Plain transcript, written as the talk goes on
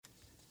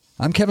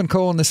I'm Kevin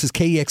Cole, and this is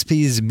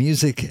KEXP's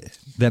Music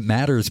That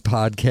Matters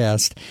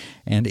podcast,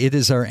 and it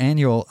is our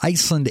annual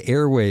Iceland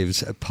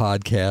Airwaves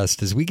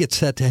podcast as we get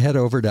set to head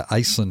over to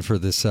Iceland for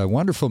this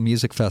wonderful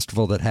music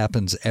festival that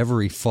happens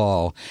every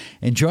fall.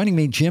 And joining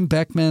me, Jim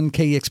Beckman,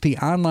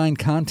 KEXP Online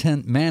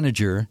Content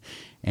Manager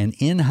and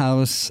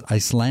in-house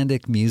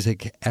Icelandic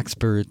music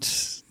expert.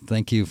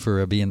 Thank you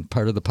for being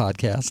part of the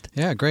podcast.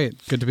 Yeah,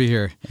 great. Good to be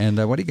here. And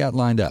what do you got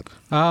lined up?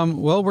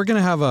 Well, we're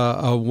going to have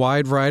a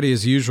wide variety,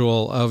 as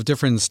usual, of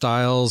different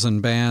styles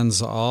and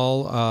bands,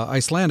 all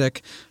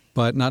Icelandic,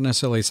 but not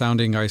necessarily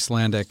sounding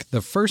Icelandic.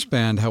 The first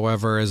band,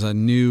 however, is a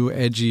new,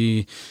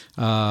 edgy,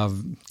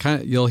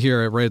 you'll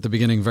hear it right at the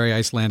beginning, very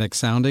Icelandic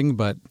sounding,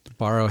 but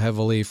borrow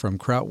heavily from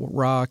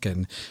krautrock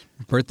and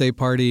Birthday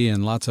Party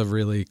and lots of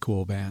really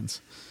cool bands.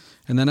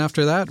 And then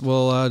after that,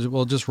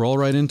 we'll just roll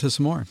right into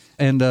some more.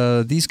 And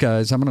these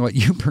guys, I'm going to let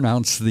you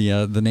pronounce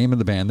the name of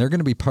the band. They're going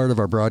to be part of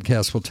our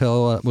broadcast. We'll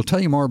tell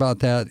you more about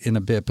that in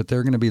a bit, but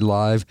they're going to be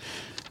live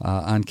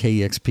on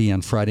KEXP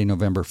on Friday,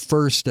 November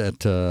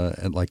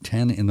 1st at like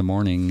 10 in the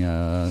morning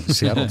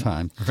Seattle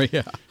time.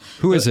 Yeah.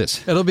 Who is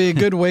this? It'll be a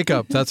good wake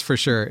up, that's for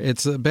sure.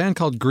 It's a band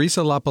called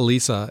Grisa La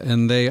Palisa,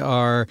 and they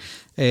are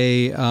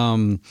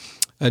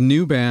a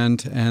new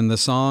band, and the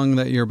song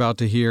that you're about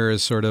to hear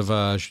is sort of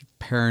a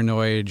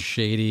paranoid,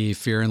 shady,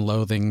 fear and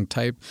loathing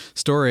type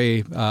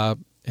story,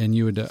 and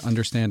you would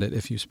understand it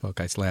if you spoke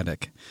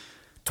Icelandic.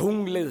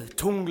 Tunglið,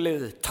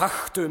 tunglið,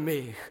 taktu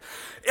mig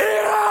í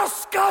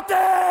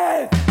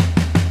raskatið!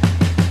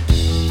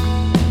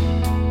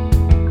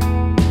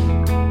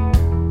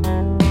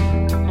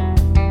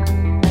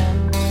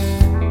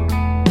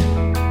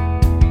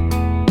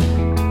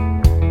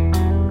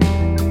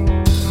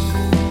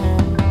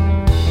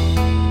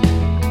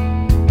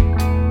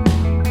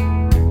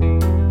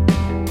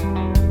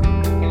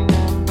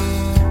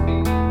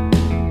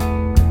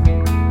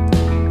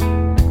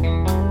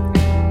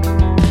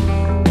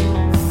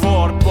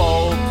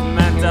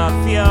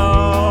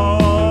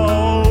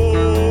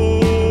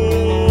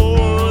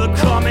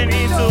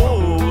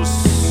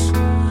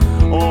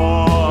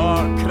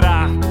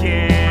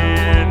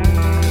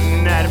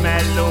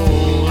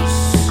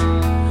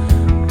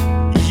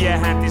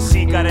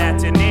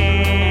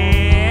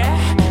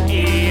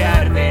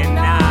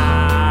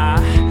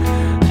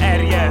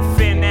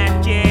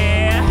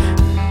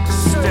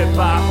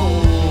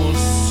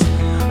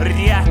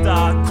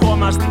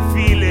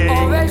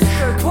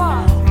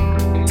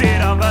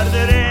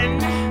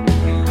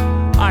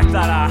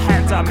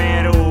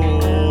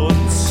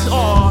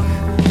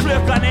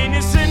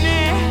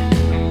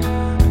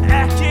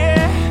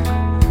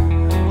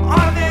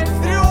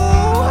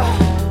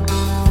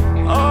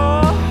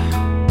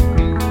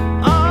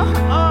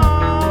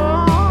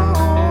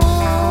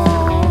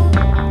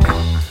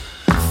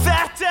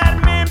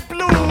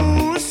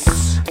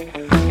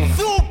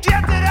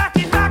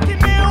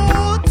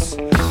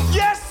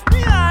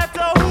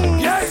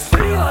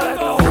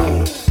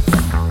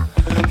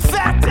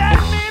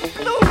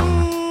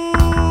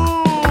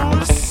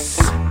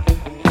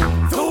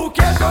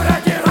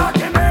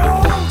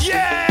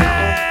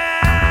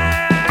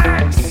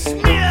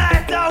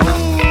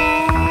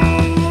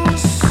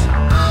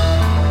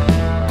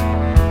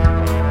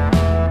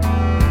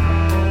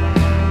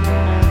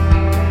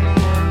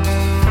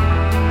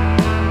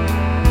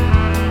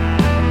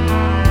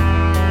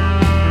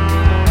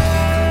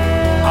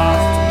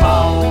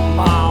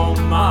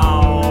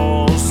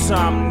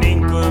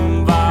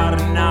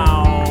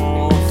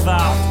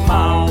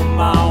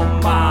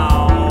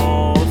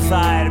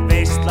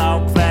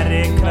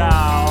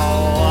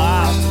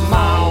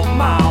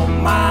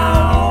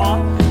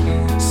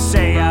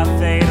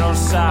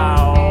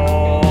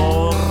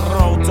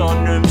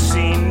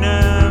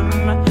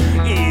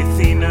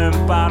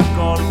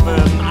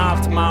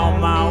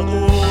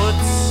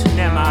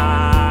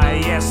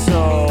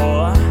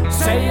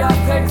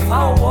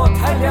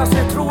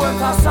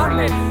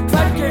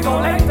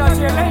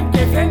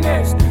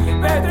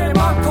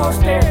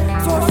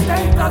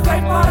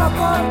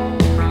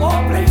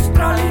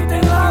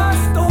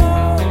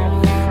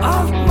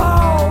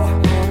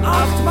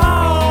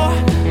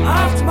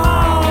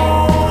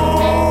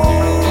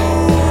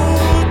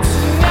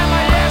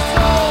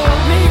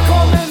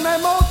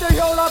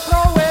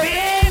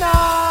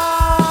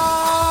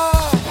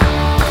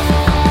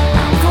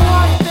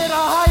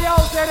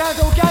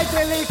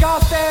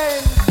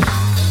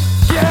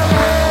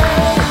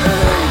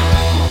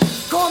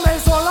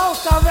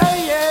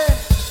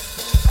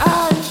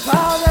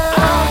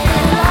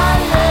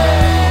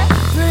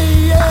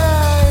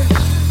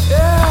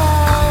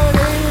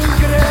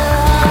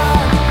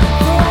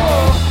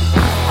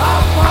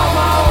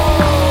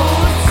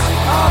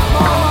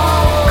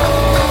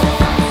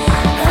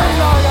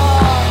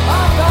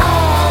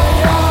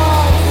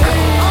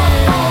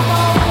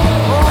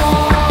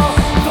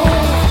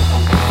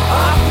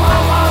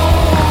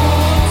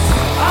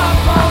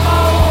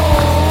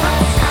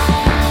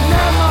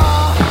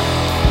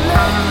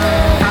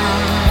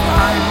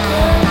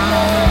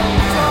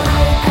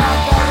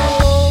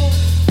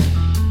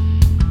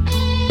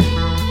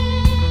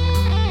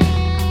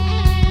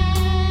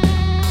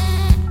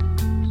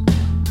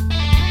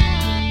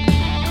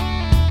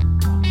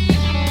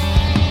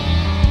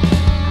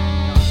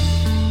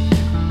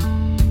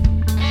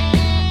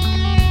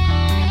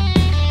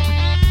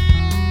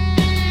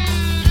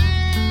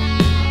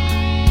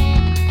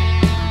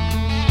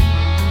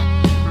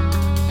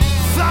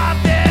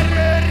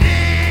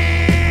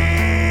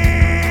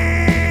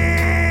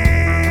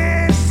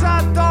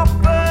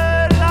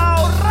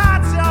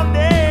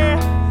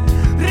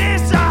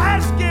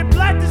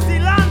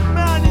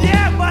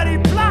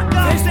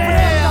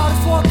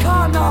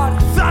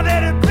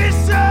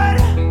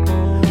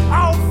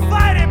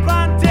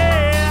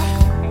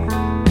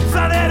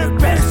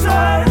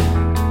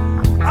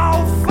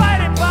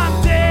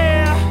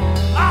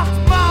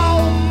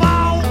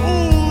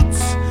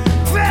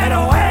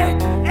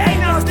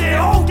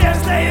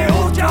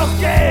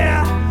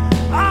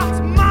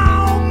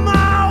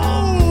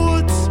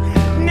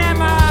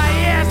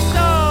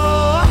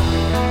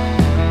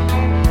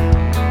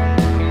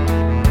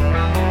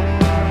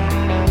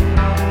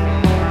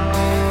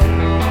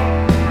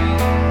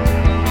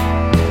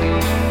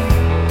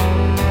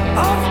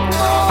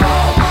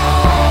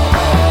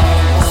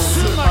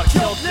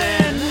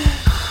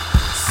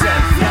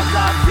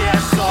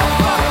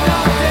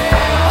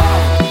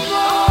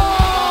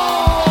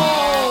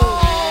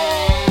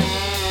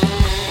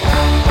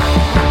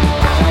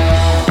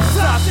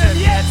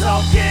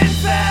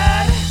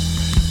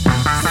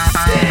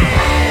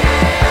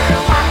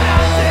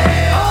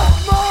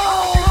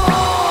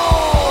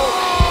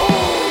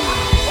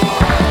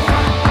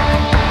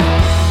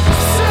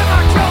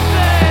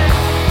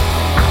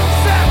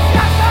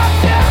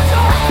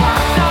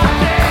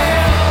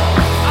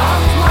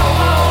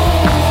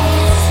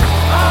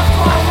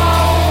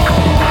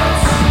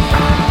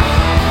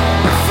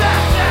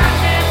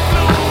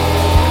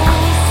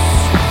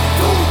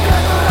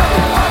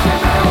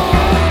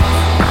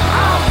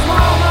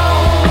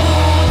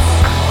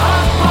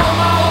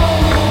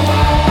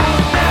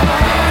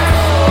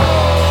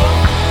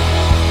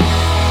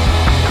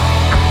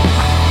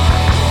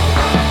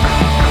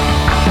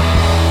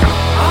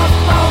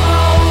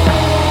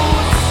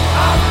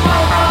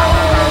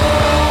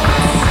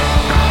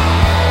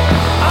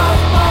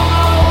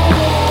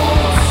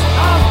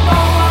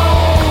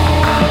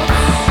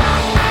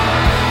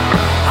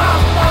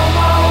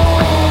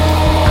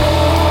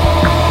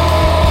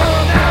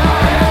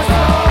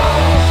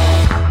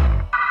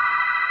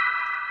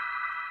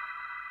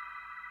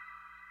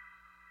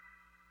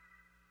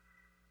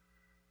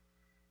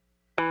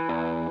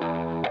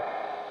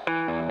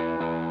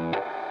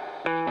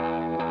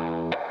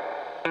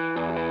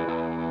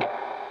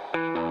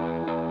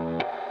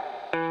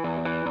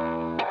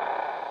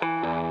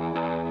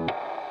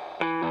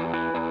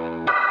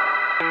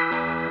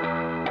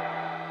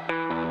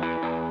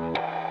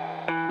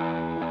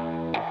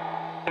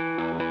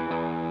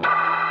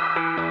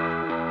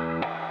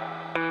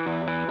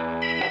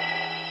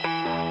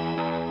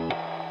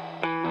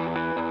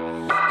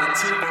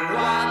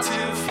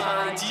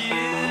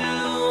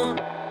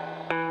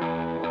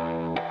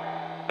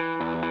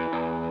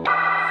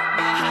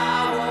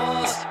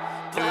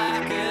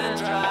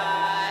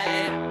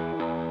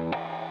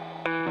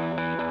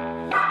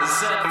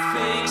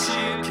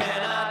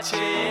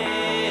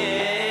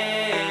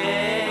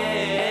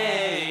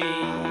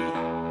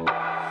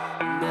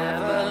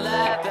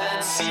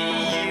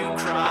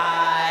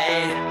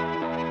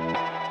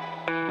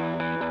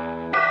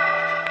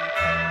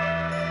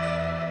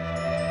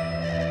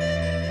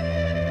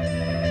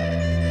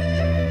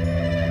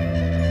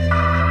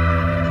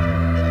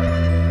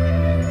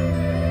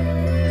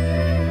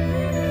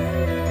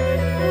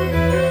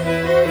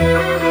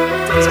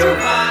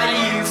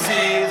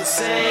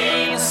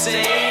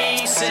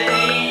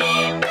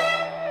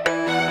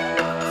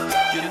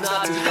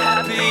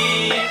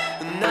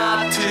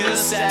 not too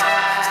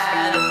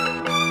sad.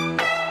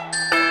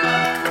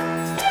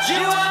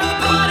 You have a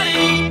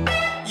body,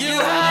 you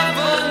have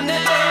a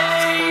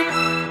name.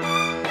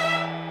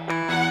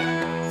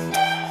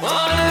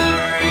 On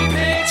every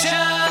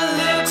picture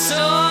looks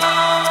so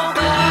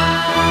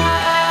bad.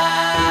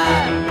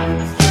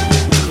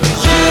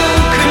 You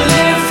could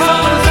live for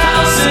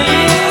 1,000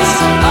 years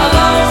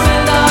alone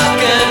and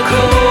dark and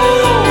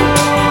cold,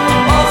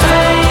 or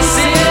face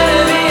the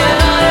enemy and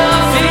all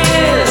your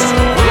fears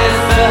with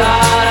the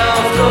heart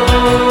of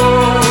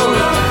gold.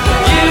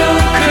 You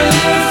could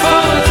live for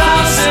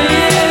 1,000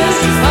 years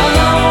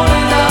alone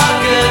and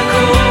dark and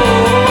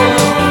cold,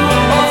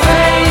 or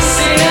face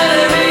the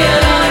enemy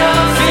and all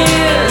your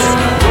fears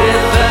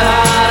with the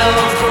heart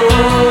of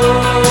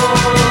gold.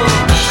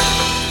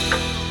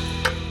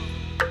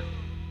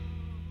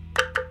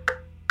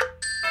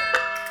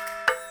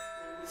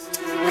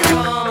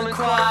 Calm and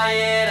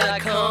quiet, I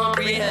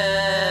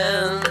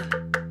comprehend,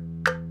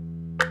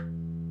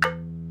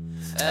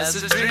 as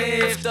a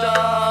drift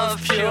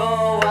of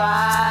pure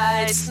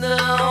white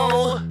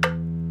snow.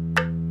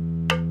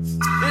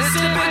 It's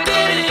the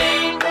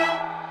beginning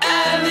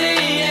and the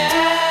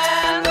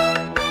end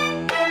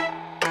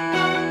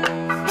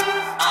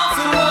of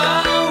the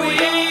world we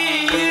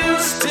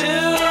used to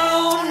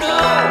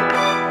know.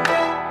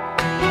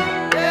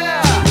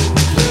 Yeah.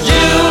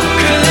 You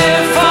could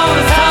live for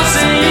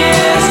 1,000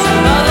 years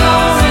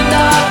alone and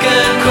dark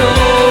and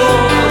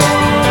cold,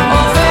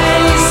 or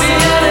face the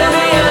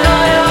enemy and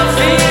all your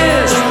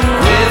fears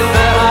with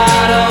the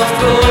heart of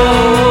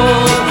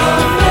gold.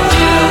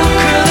 You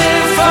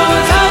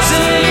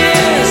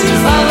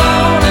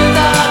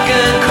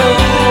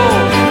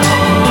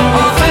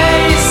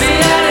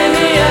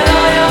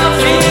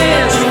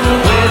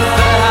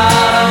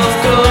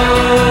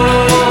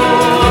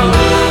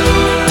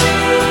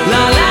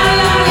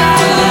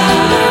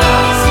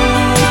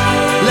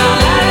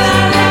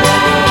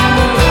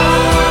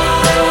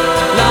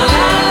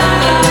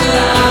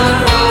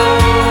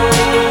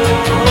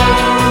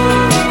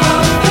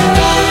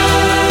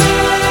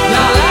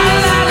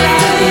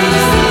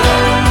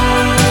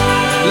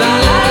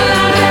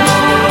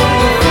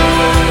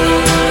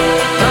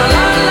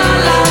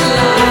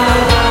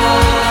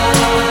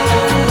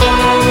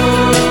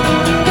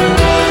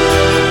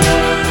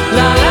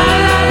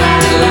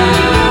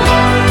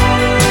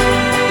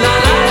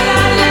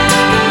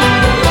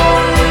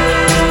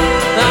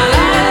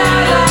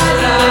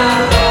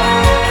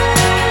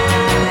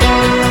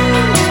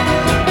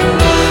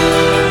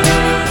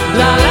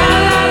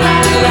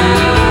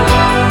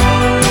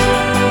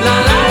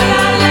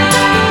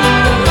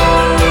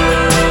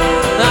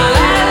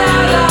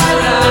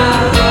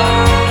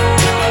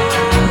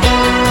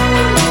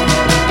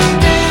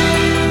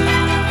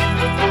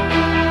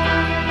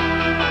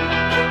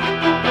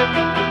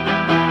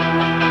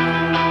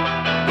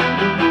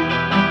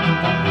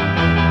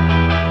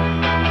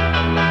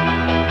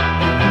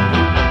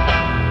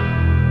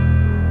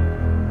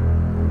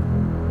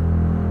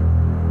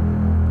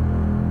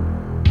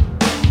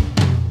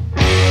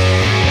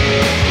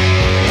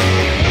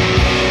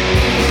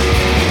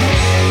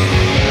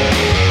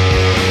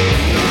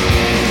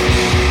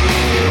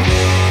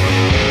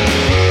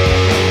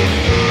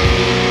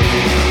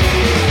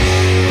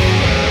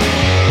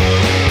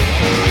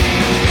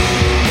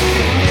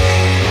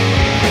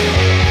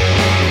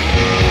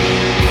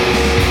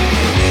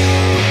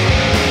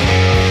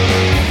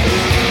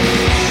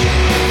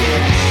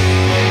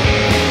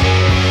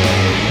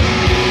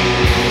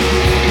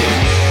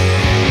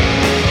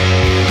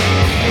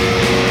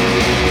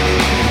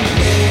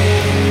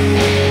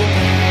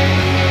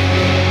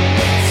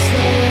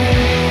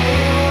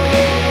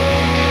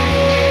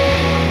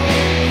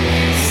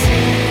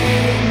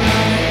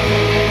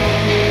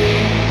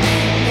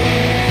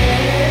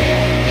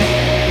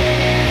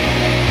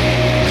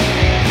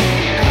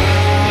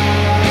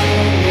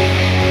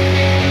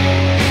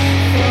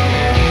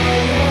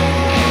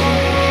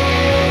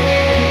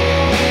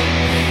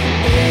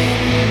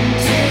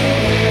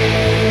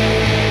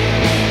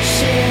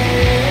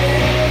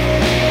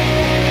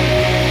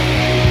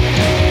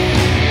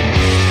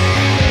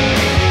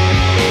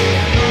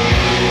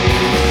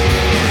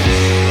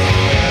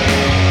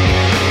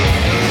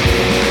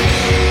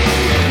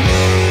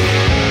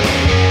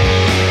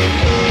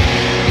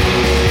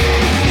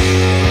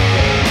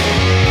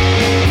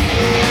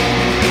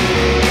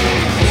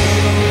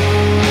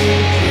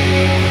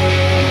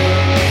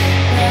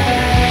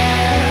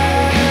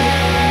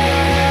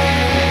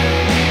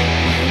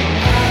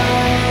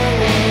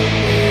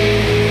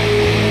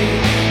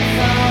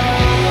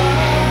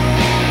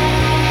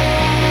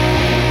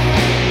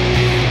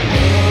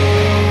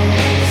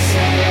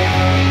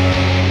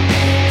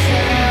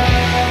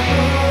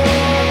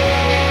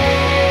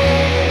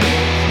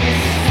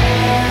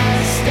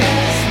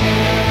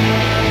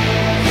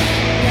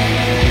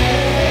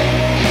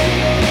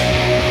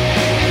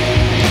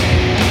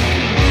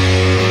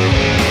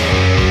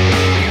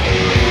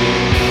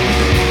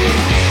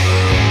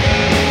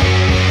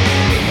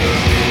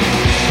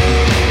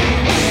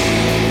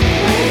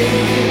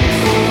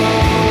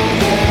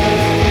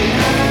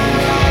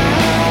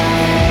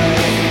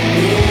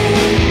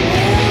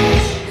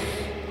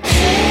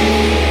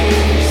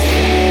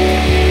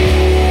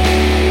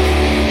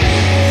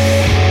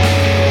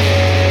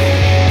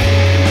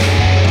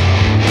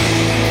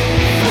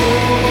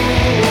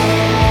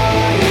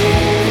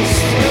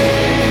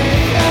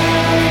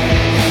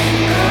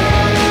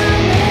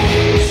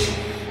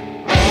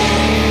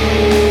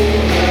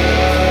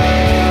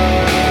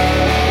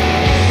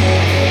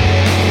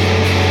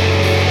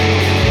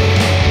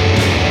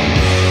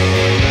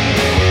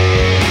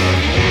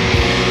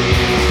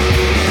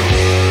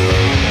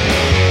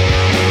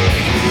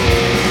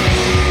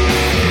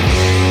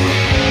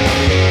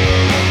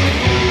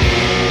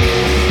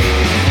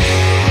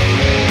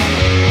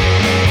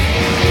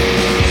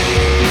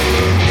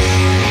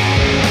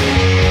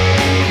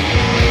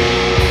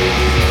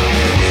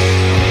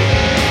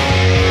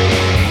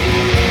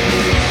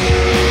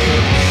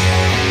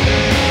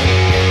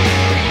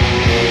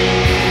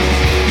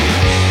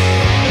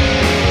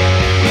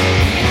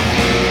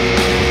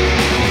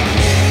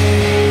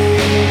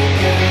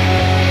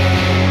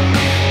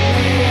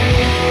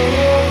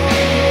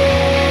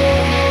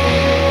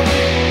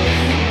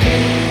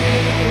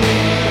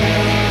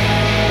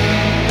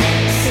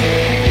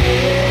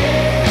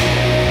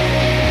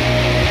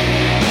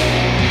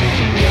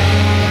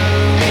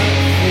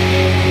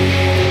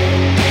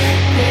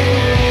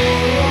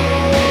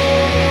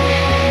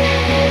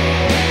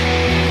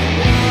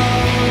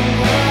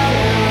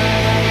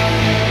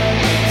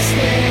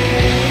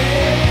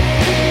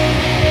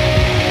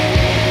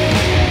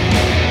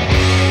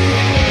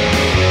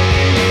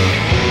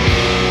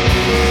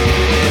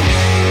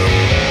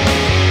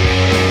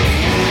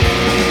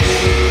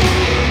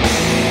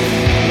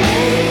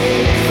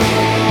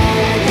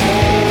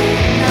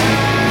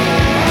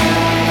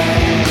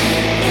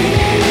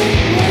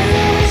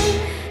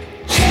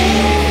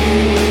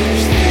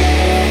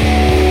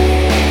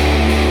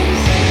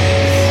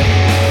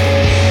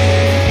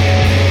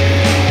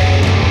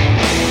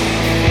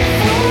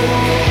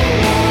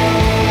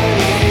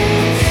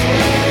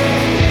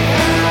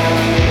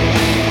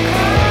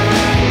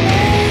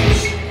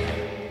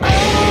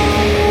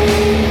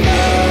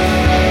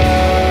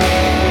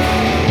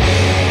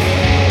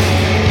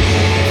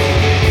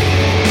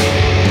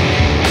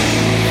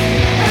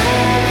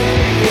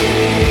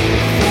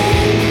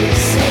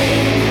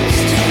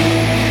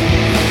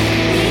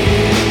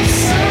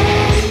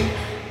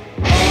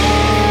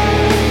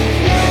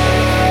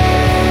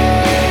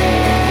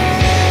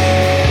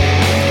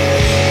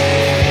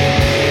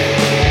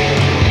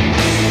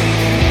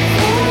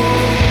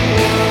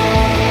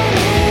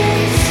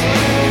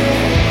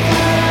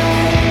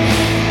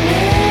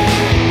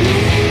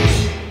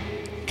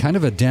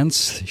of a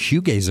dense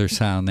shoegazer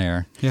sound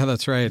there. Yeah,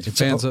 that's right.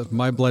 Fans of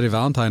My Bloody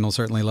Valentine will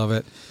certainly love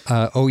it.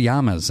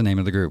 Oyama is the name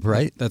of the group,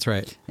 right? That's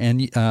right.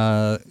 And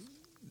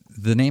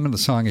the name of the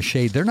song is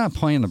Shade. They're not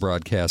playing the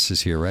broadcast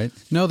this year, right?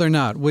 No, they're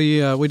not. We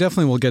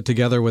definitely will get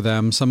together with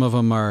them. Some of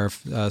them are,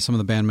 some of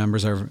the band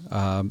members are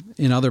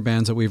in other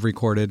bands that we've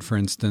recorded. For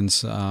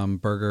instance,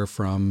 Berger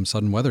from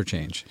Sudden Weather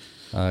Change.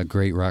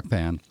 Great rock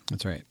band.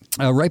 That's right.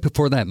 Right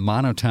before that,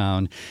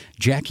 Monotown.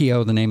 Jackie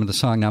O, the name of the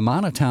song. Now,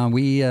 Monotown,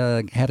 we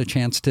had a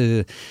chance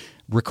to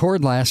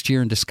record last year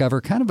and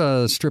discover kind of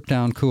a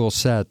stripped-down, cool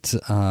set.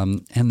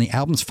 And the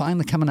album's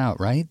finally coming out,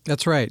 right?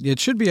 That's right. It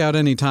should be out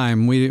any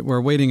time.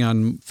 We're waiting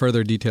on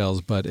further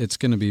details, but it's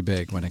going to be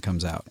big when it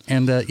comes out.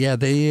 And,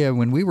 they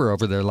when we were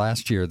over there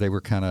last year, they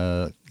were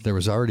there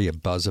was already a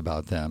buzz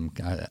about them.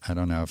 I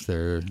don't know if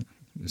they're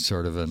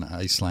sort of an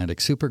Icelandic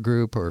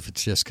supergroup or if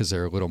it's just because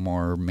they're a little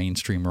more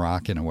mainstream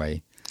rock in a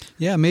way.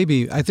 Yeah,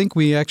 maybe. I think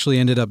we actually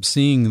ended up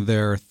seeing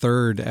their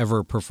third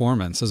ever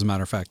performance, as a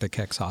matter of fact, at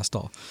Kex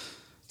Hostel.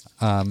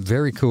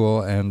 Very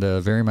cool, and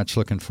very much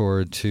looking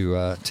forward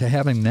to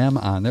having them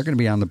on. They're going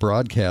to be on the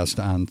broadcast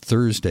on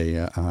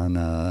Thursday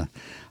on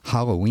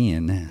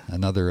Halloween,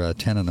 another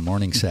 10 in the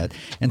morning set.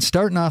 And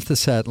starting off the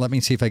set, let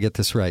me see if I get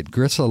this right,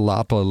 Grissa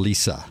Lapa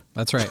Lisa.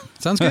 That's right.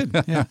 Sounds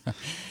good. Yeah.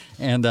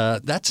 And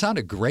that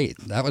sounded great.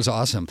 That was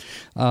awesome.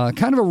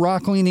 Kind of a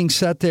rock-leaning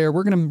set there.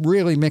 We're going to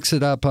really mix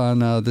it up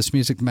on this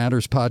Music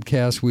Matters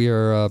podcast. We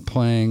are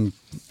playing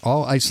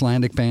all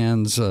Icelandic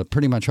bands,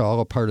 pretty much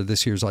all a part of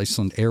this year's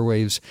Iceland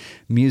Airwaves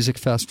Music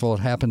Festival. It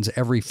happens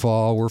every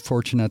fall. We're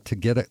fortunate to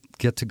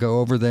get to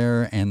go over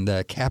there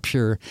and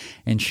capture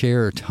and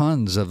share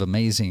tons of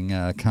amazing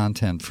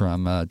content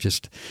from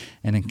just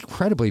an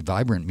incredibly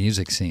vibrant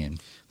music scene.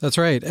 That's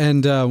right.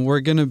 And we're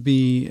going to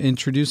be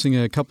introducing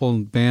a couple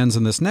bands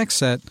in this next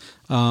set.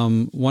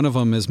 One of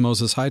them is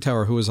Moses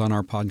Hightower, who was on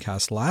our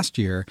podcast last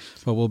year,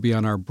 but will be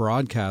on our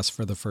broadcast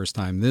for the first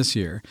time this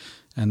year.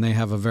 And they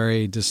have a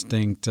very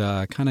distinct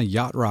kind of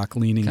yacht rock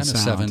leaning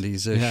sound. Kind of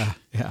 70s-ish.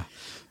 Yeah.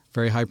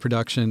 Very high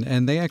production.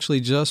 And they actually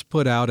just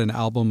put out an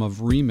album of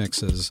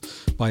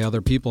remixes by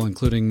other people,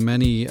 including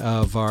many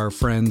of our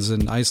friends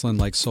in Iceland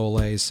like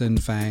Soleil,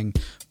 Sinfang,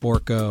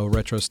 Borko,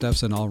 Retro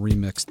Steffson, all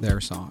remixed their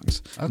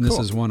songs. Oh, and this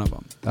cool. is one of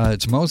them.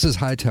 It's Moses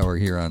Hightower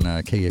here on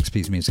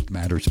KEXP's Music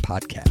Matters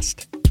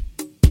podcast.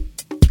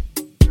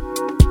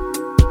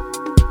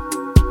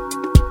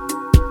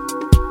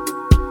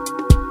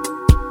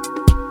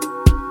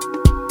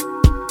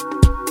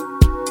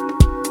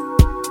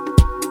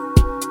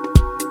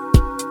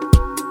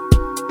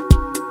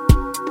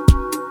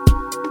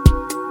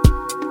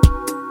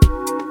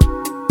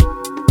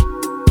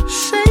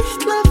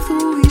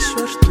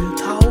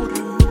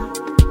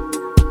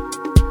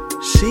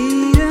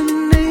 Síðan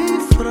í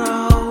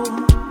frá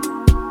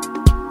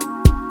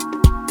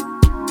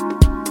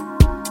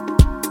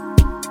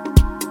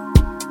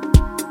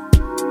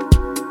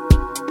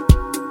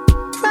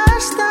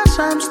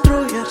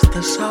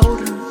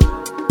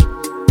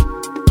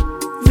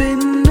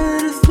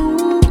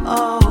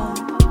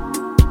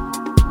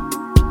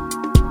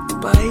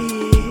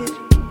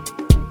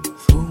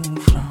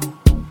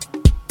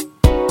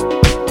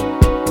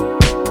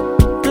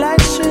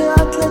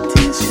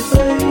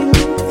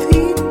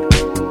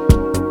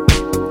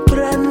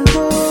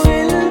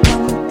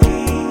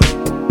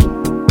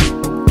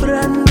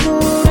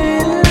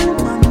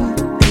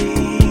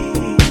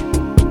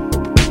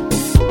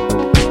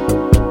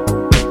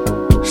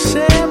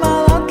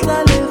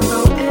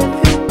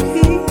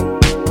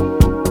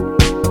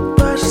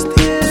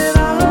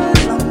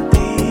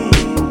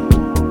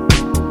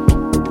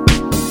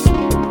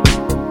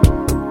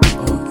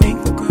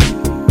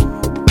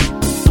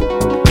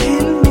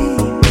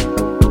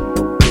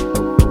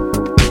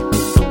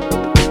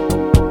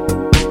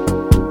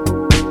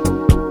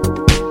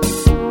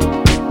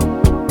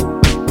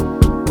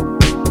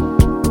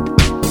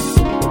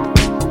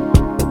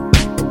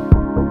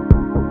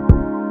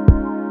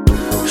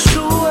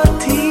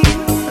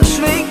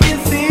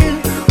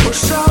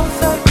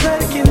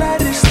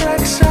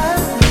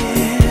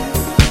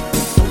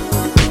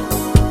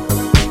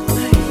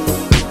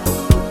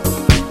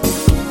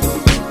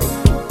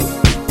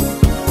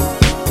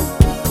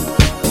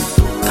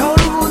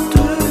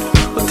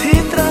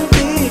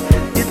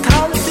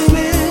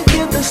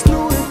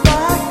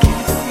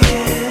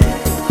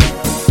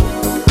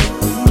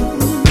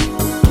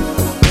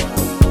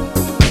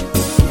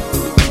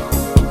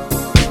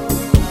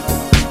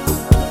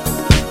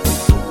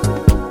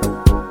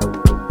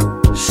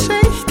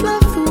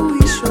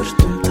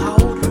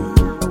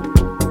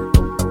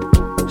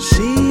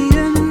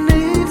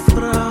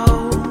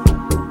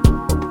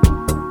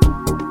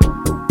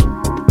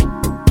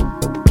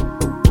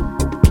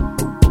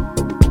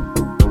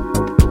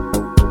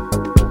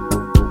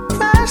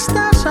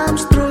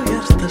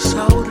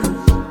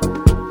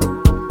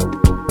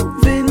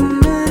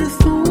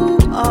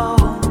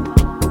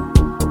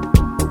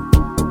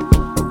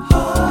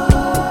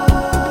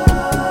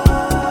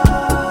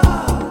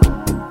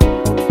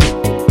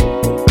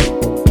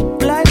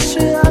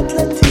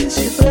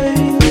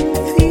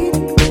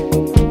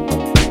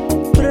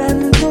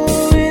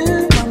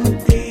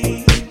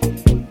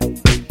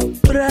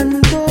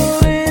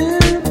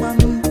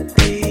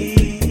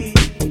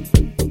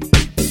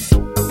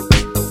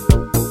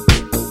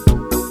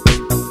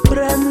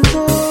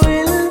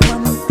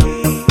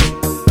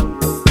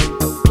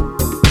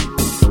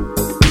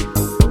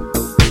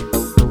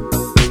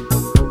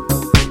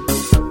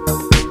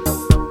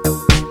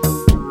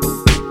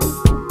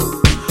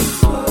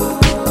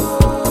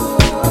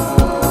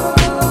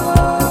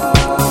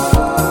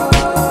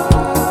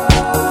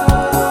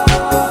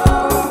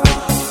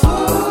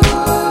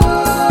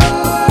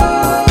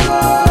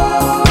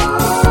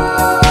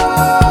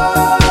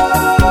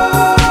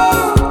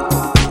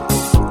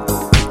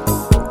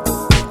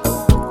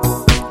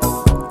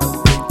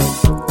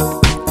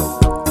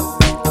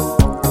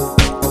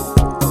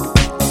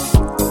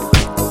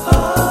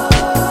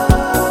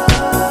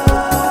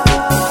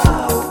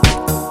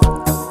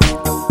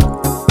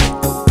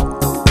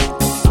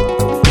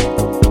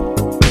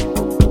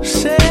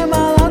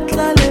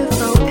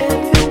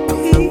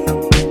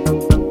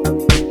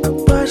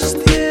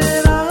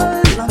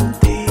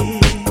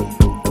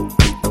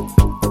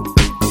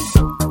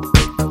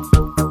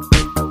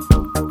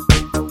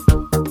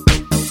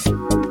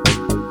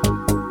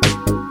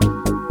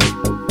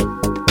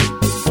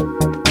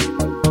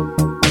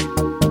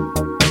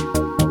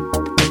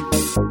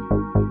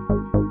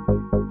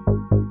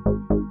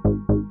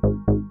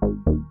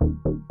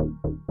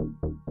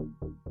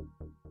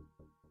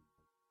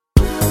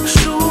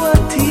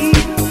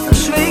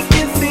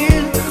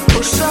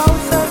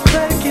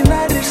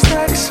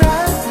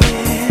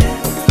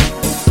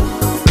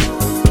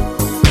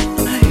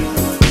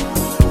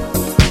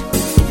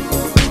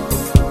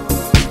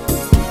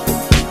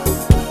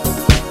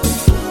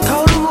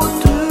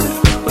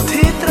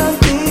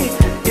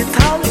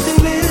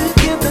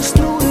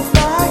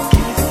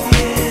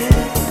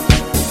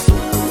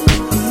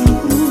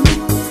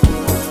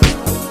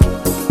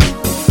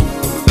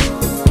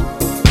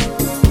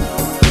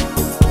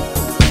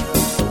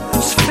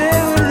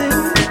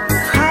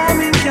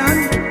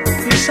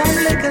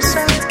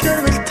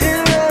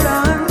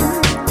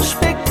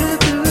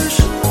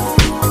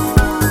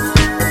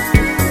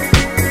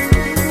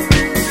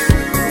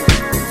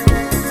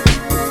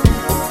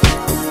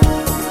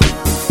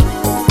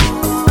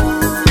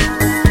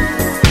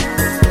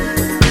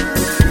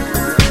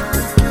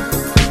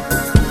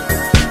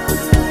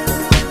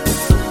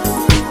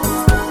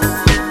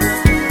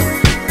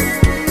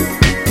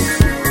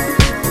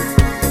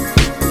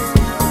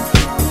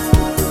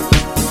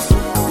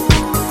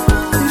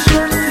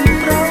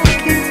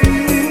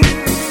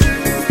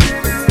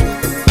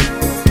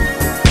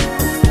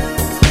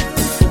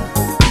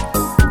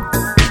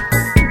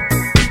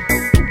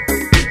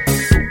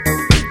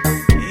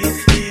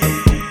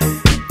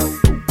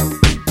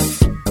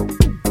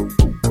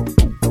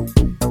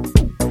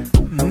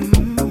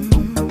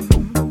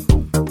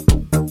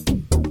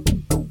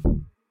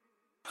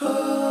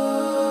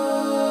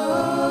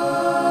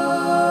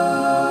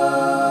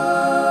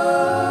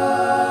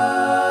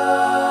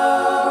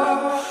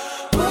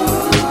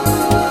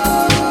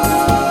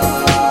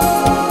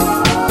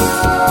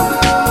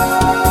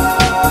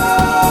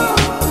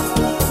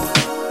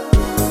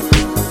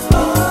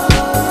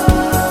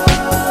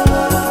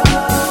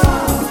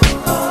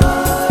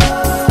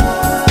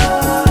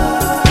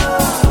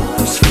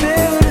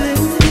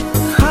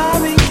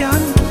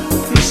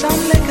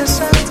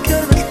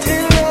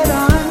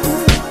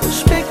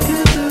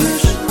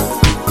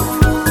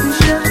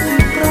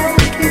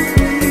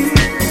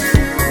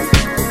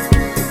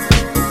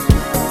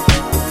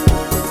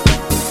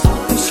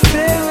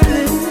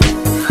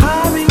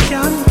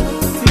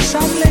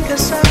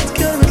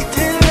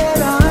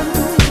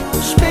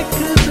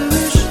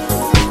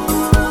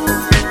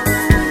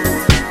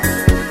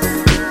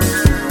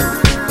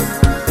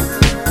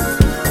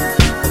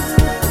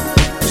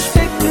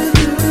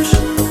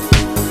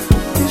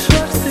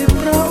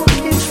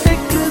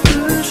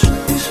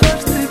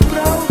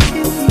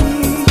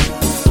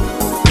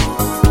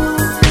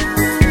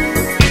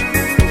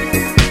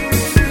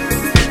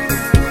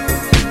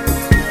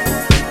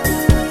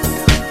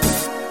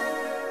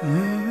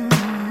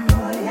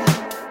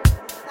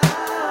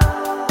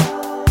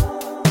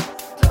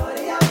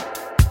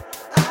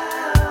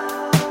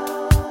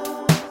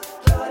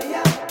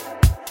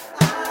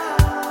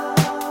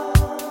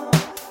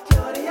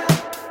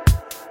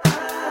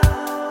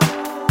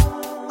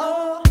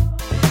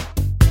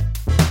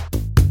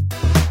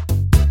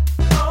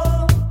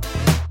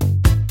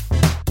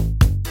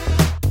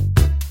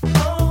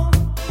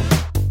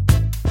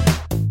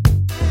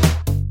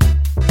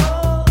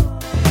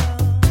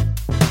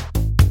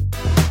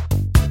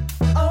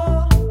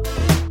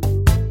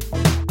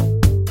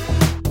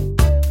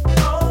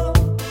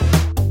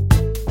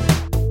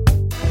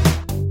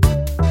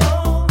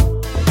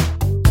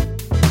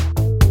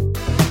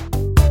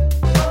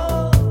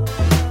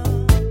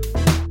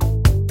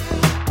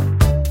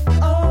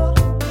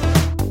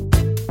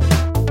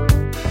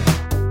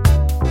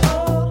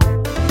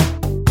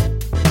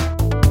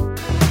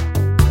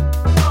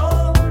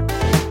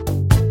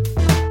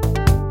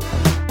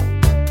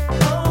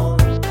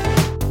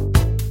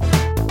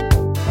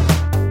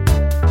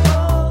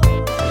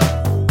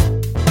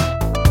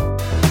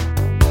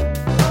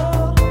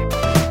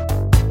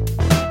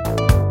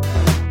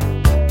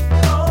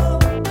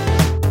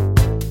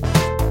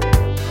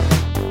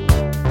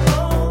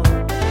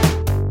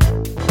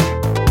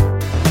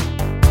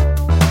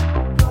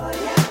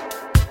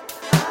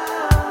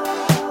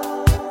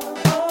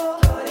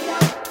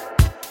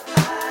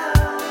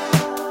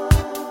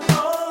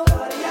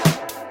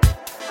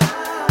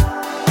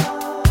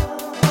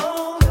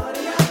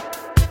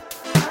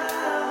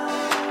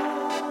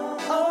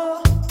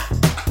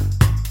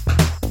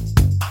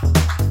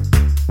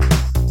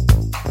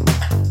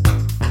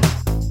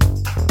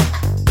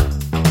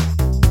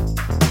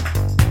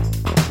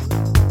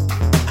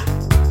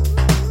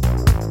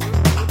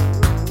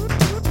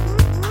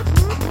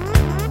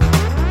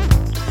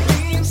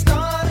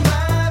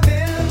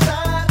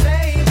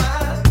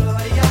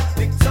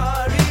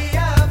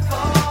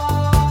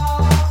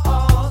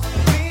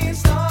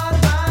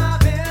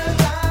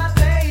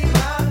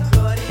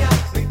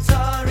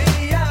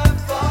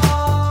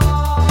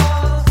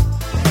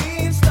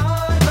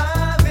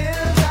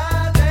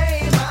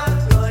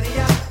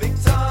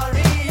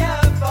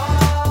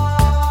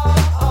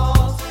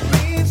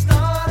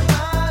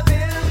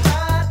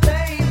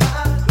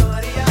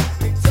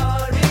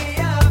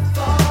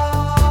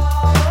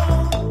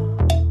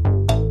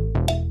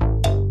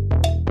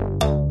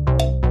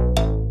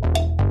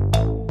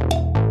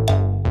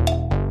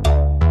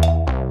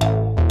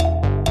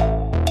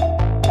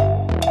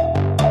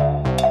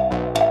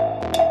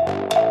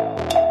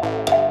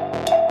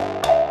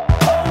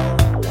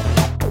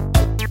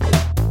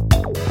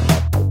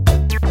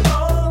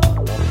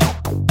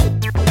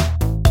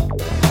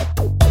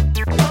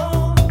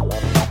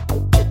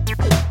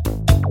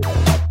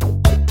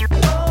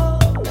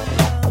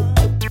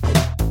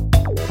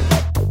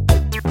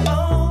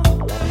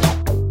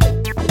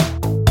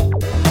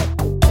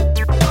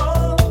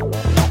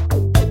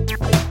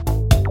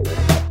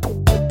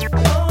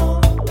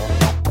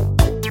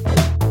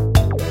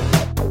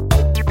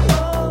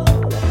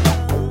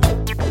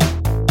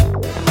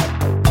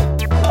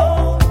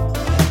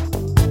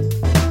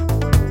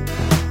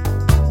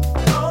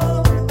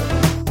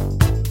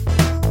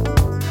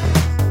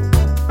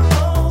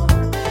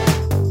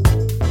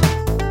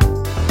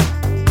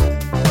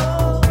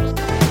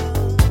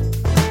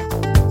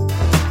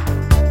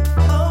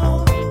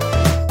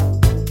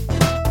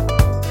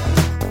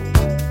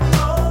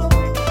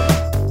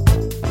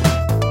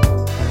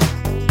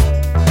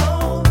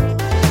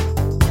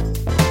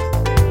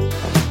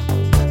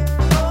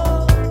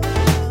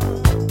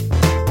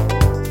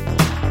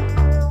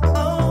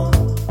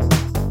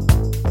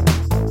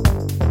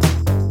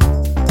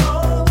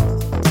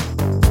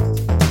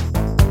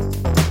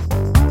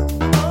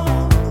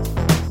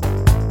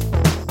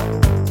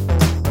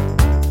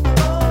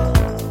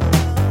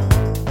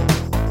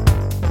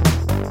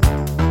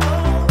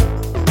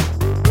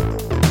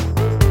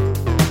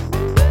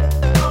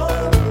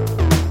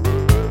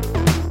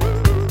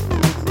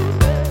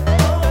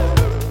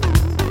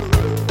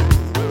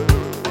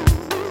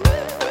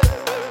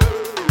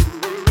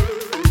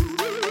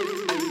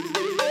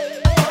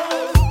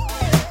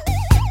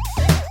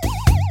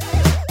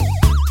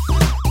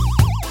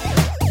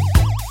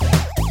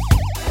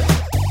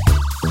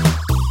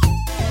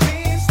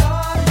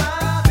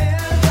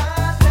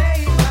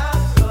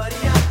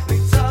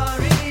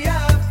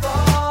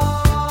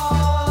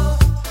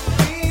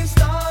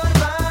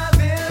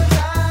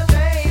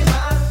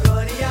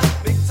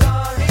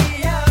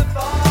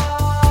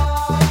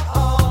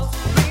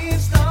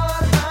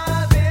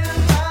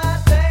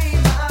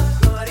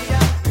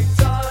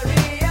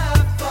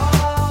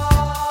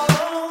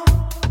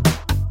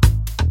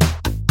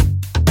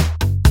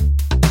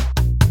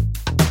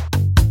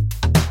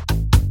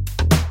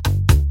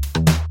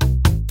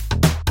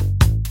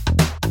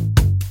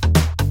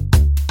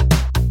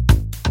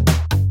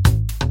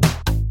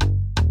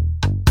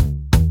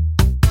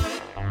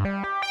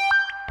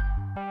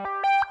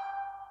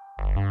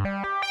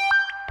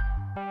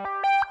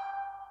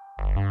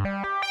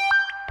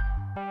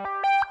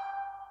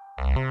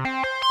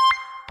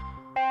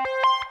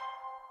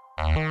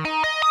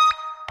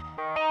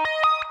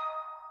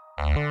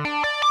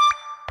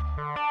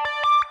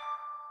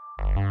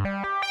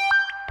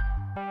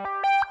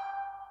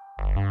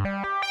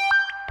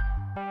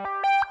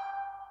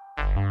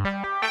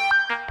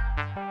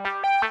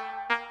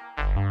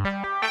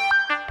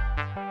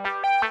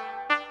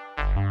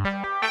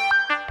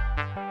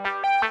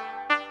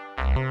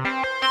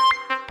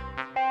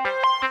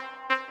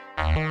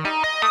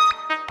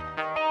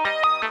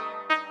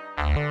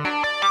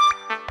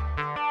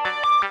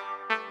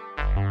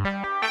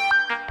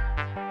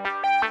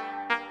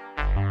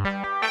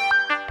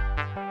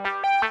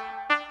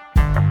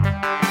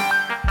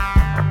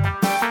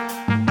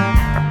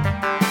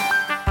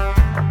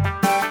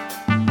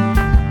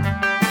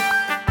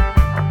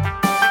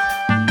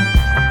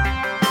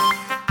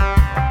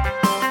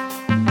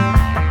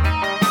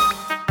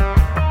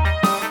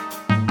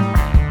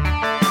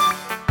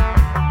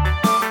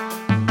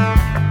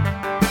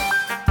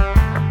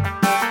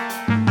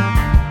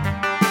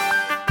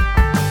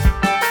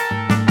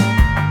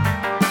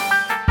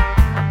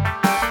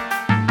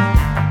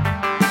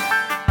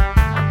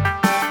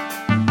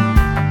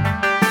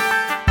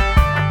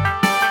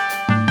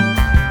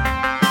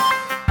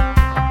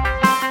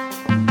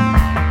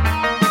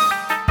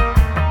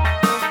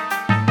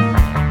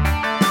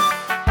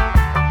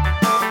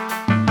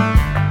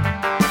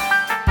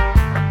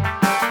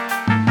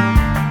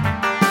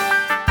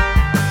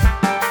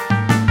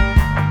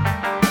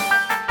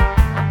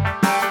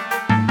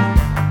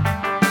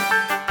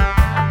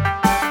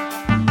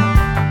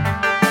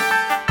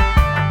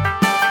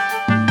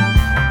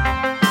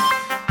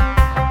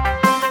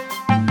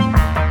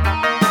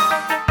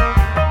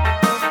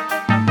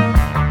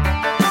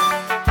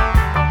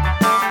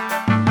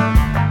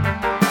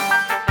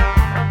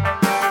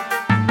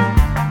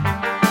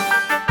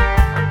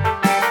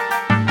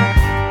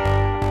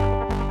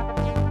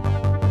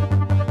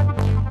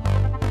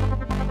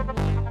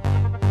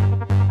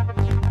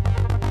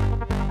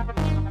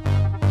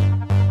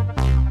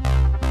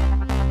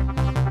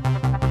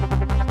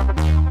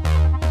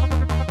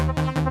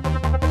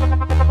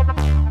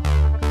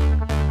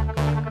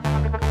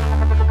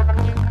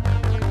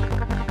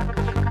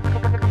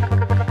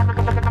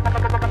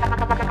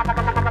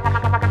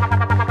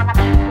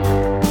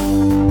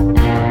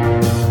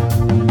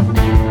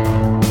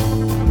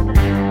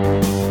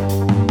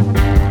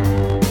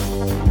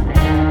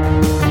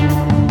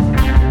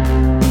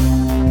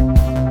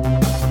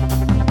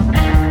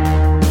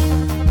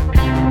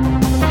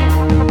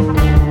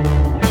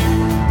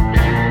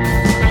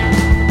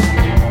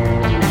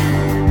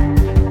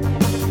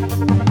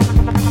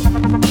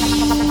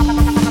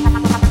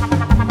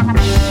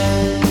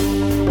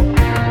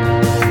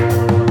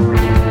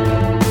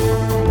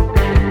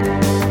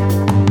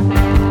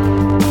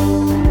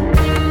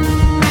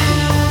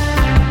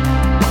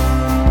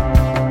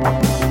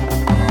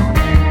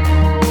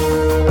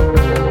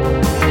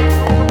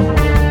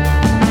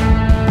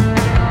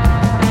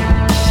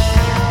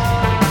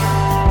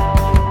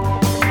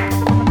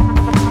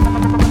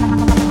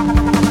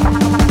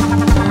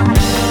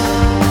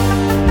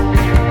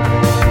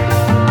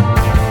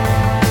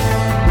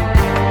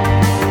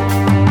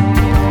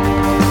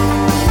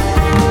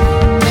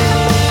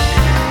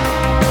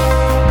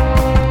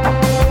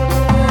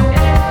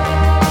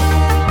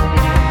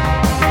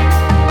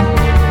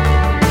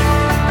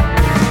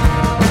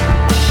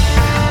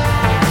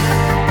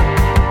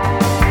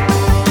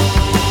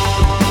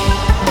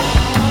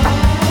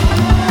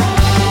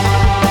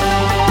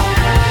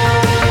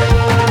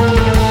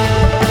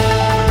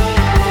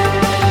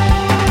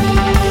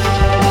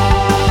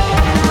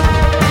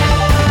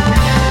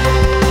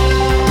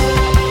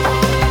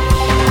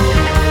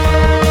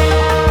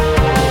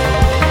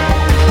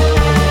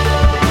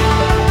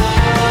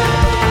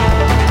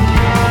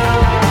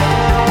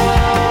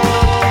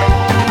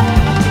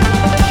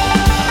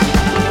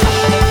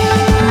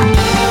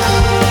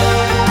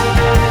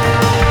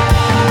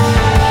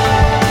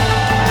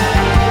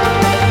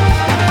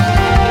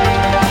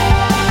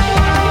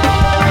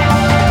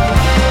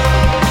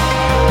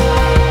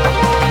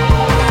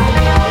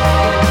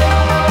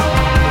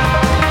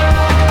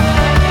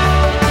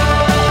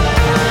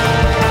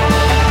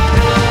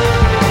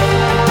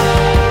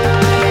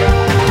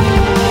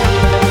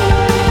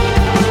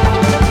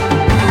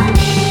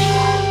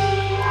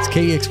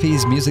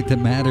KEXP's Music That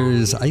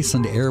Matters,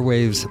 Iceland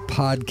Airwaves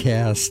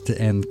podcast,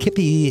 and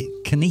Kippy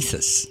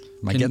Kinesis.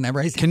 Am I getting that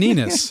right?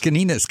 Kinesis.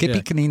 Kinesis, Kippy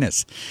Yeah.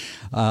 Kinesis.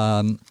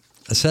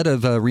 A set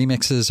of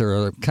remixes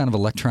or kind of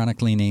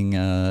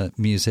electronic-leaning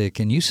music,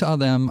 and you saw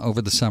them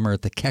over the summer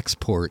at the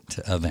Kexport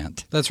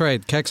event. That's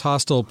right. Kex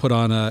Hostel put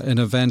on an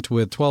event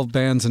with 12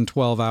 bands in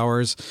 12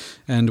 hours,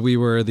 and we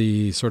were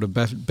the sort of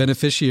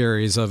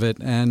beneficiaries of it.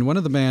 And one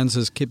of the bands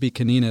is Kippy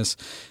Kinesis,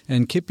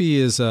 and Kippy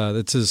is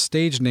it's his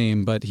stage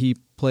name, but he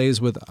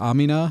plays with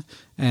Amina,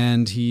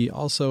 and he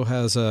also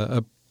has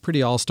a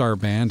pretty all-star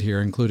band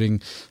here,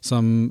 including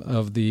some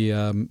of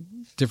the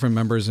different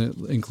members.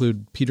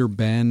 Include Peter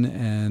Ben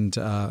and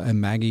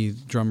Maggie,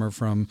 drummer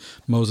from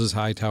Moses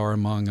Hightower,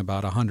 among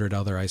about 100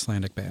 other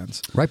Icelandic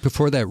bands. Right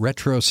before that,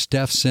 Retro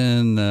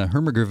Steffson,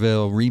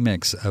 Hermagerville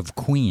remix of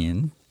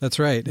Queen. That's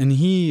right. And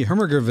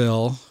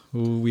Hermagerville,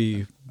 who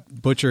we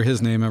butcher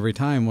his name every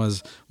time,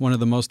 was one of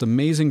the most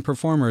amazing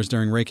performers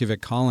during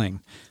Reykjavik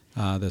Calling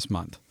this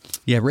month.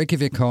 Yeah,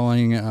 Reykjavik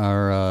Calling,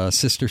 our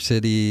sister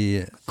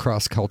city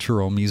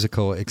cross-cultural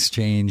musical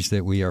exchange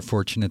that we are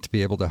fortunate to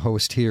be able to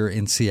host here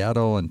in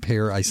Seattle and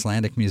pair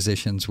Icelandic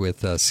musicians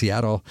with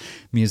Seattle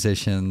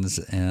musicians,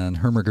 and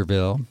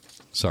Hermagerville,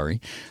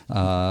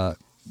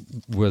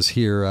 was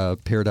here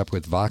paired up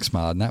with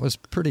Voxmod, and that was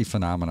pretty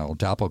phenomenal.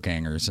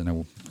 Doppelgangers,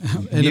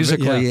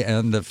 musically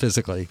and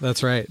physically.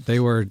 That's right. They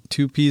were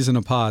two peas in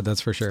a pod,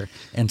 that's for sure.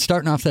 And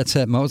starting off that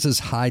set, Moses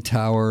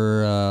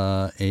Hightower,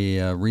 a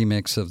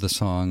remix of the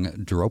song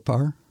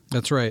Dropar.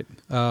 That's right.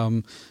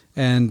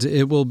 And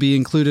it will be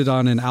included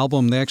on an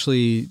album. They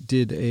actually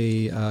did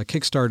a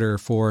Kickstarter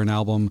for an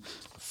album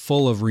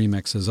full of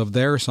remixes of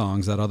their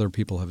songs that other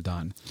people have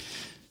done.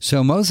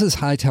 So Moses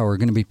Hightower are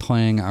going to be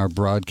playing our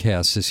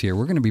broadcast this year.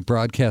 We're going to be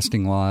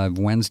broadcasting live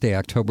Wednesday,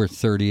 October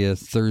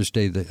 30th,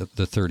 Thursday the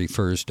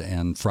 31st,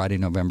 and Friday,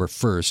 November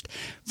 1st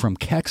from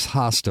Kex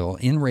Hostel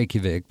in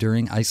Reykjavik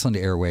during Iceland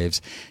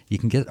Airwaves. You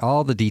can get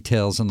all the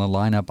details and the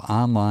lineup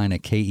online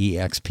at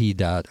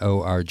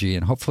kexp.org,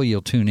 and hopefully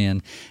you'll tune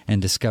in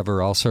and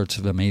discover all sorts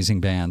of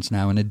amazing bands.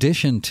 Now, in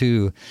addition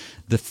to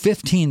the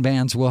 15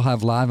 bands we'll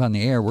have live on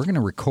the air, we're going to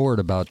record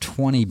about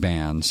 20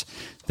 bands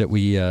that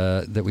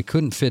we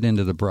couldn't fit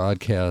into the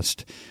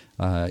broadcast,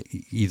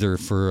 either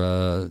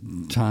for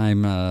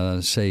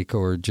time sake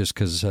or just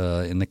because,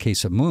 in the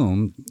case of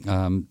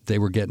Moom, they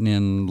were getting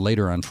in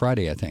later on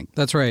Friday, I think.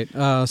 That's right.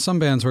 Some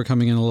bands were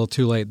coming in a little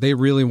too late. They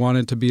really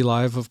wanted to be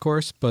live, of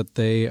course, but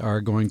they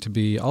are going to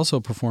be also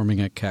performing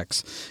at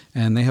Kex,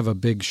 and they have a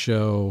big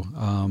show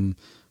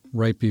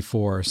right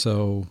before.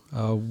 So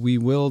we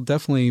will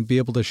definitely be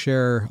able to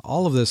share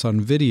all of this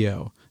on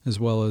video as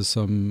well as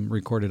some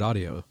recorded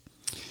audio.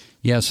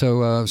 Yeah,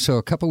 so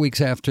a couple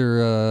weeks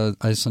after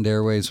Iceland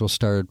Airwaves, we'll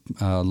start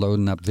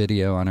loading up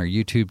video on our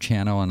YouTube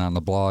channel and on the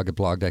blog at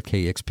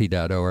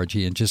blog.kexp.org,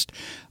 and just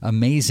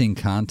amazing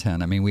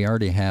content. I mean, we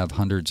already have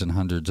hundreds and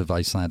hundreds of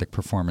Icelandic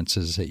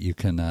performances that you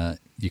can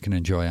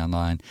enjoy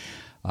online.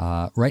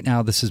 Right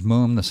now, this is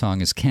Moom. The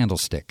song is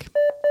Candlestick.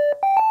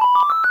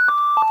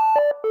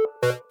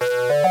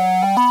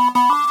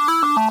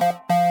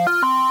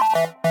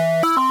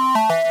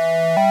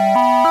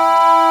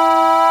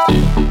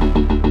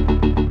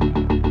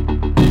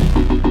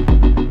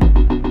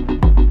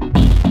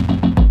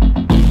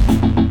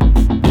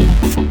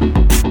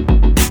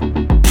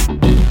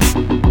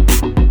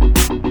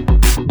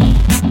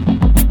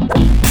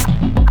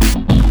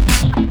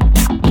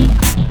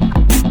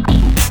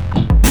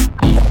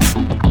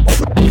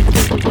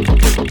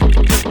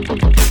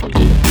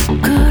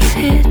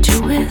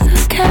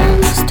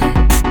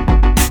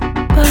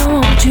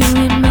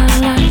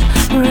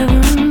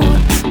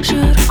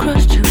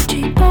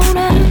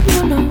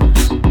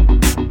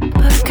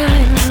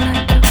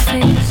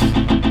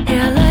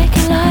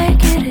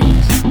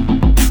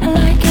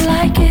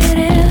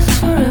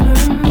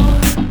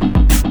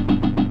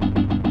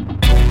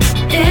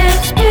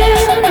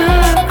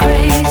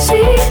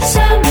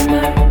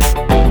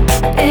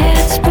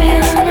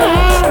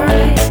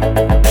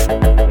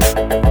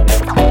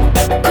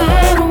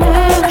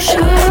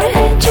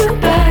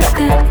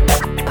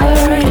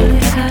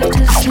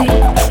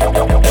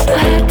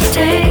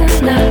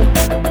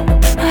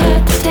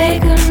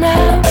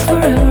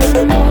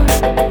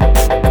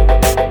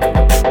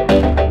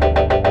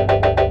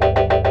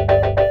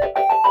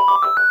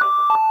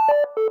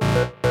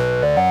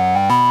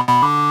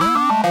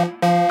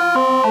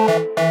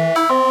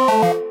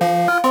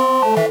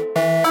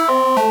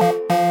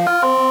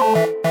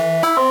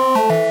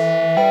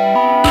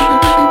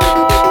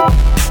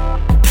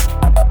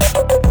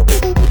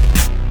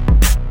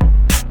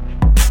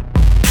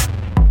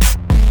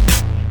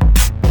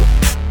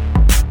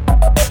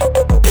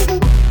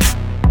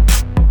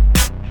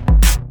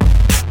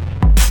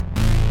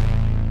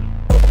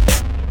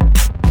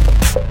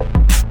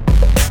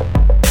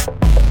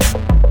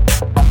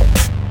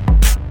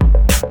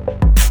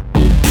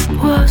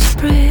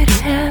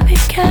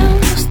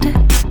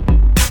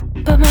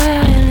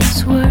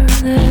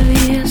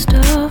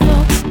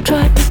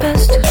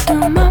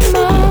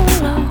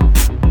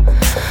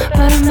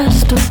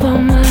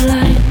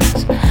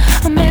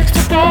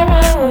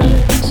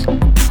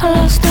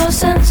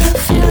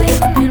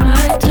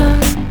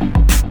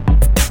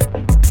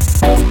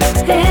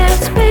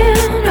 It's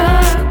been a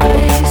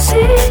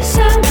crazy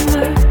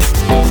summer.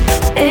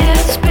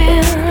 It's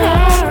been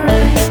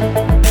alright.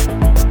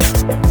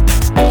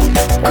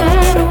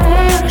 Cold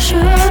water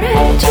should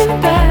hit you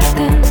back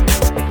then,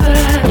 but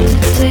I had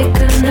to take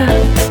a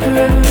nap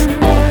forever.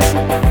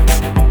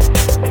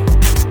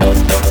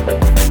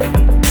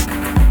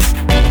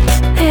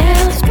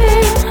 It's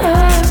been a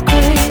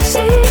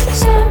crazy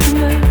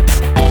summer.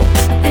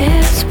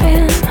 It's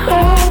been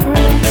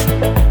alright.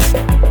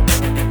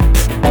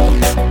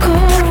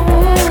 Cold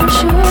water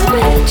should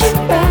hit you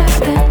back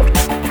then,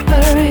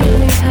 but I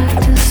really had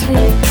to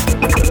sleep.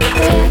 I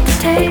had to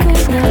take a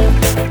nap.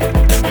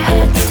 I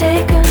had to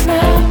take a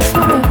nap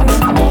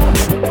forevermore.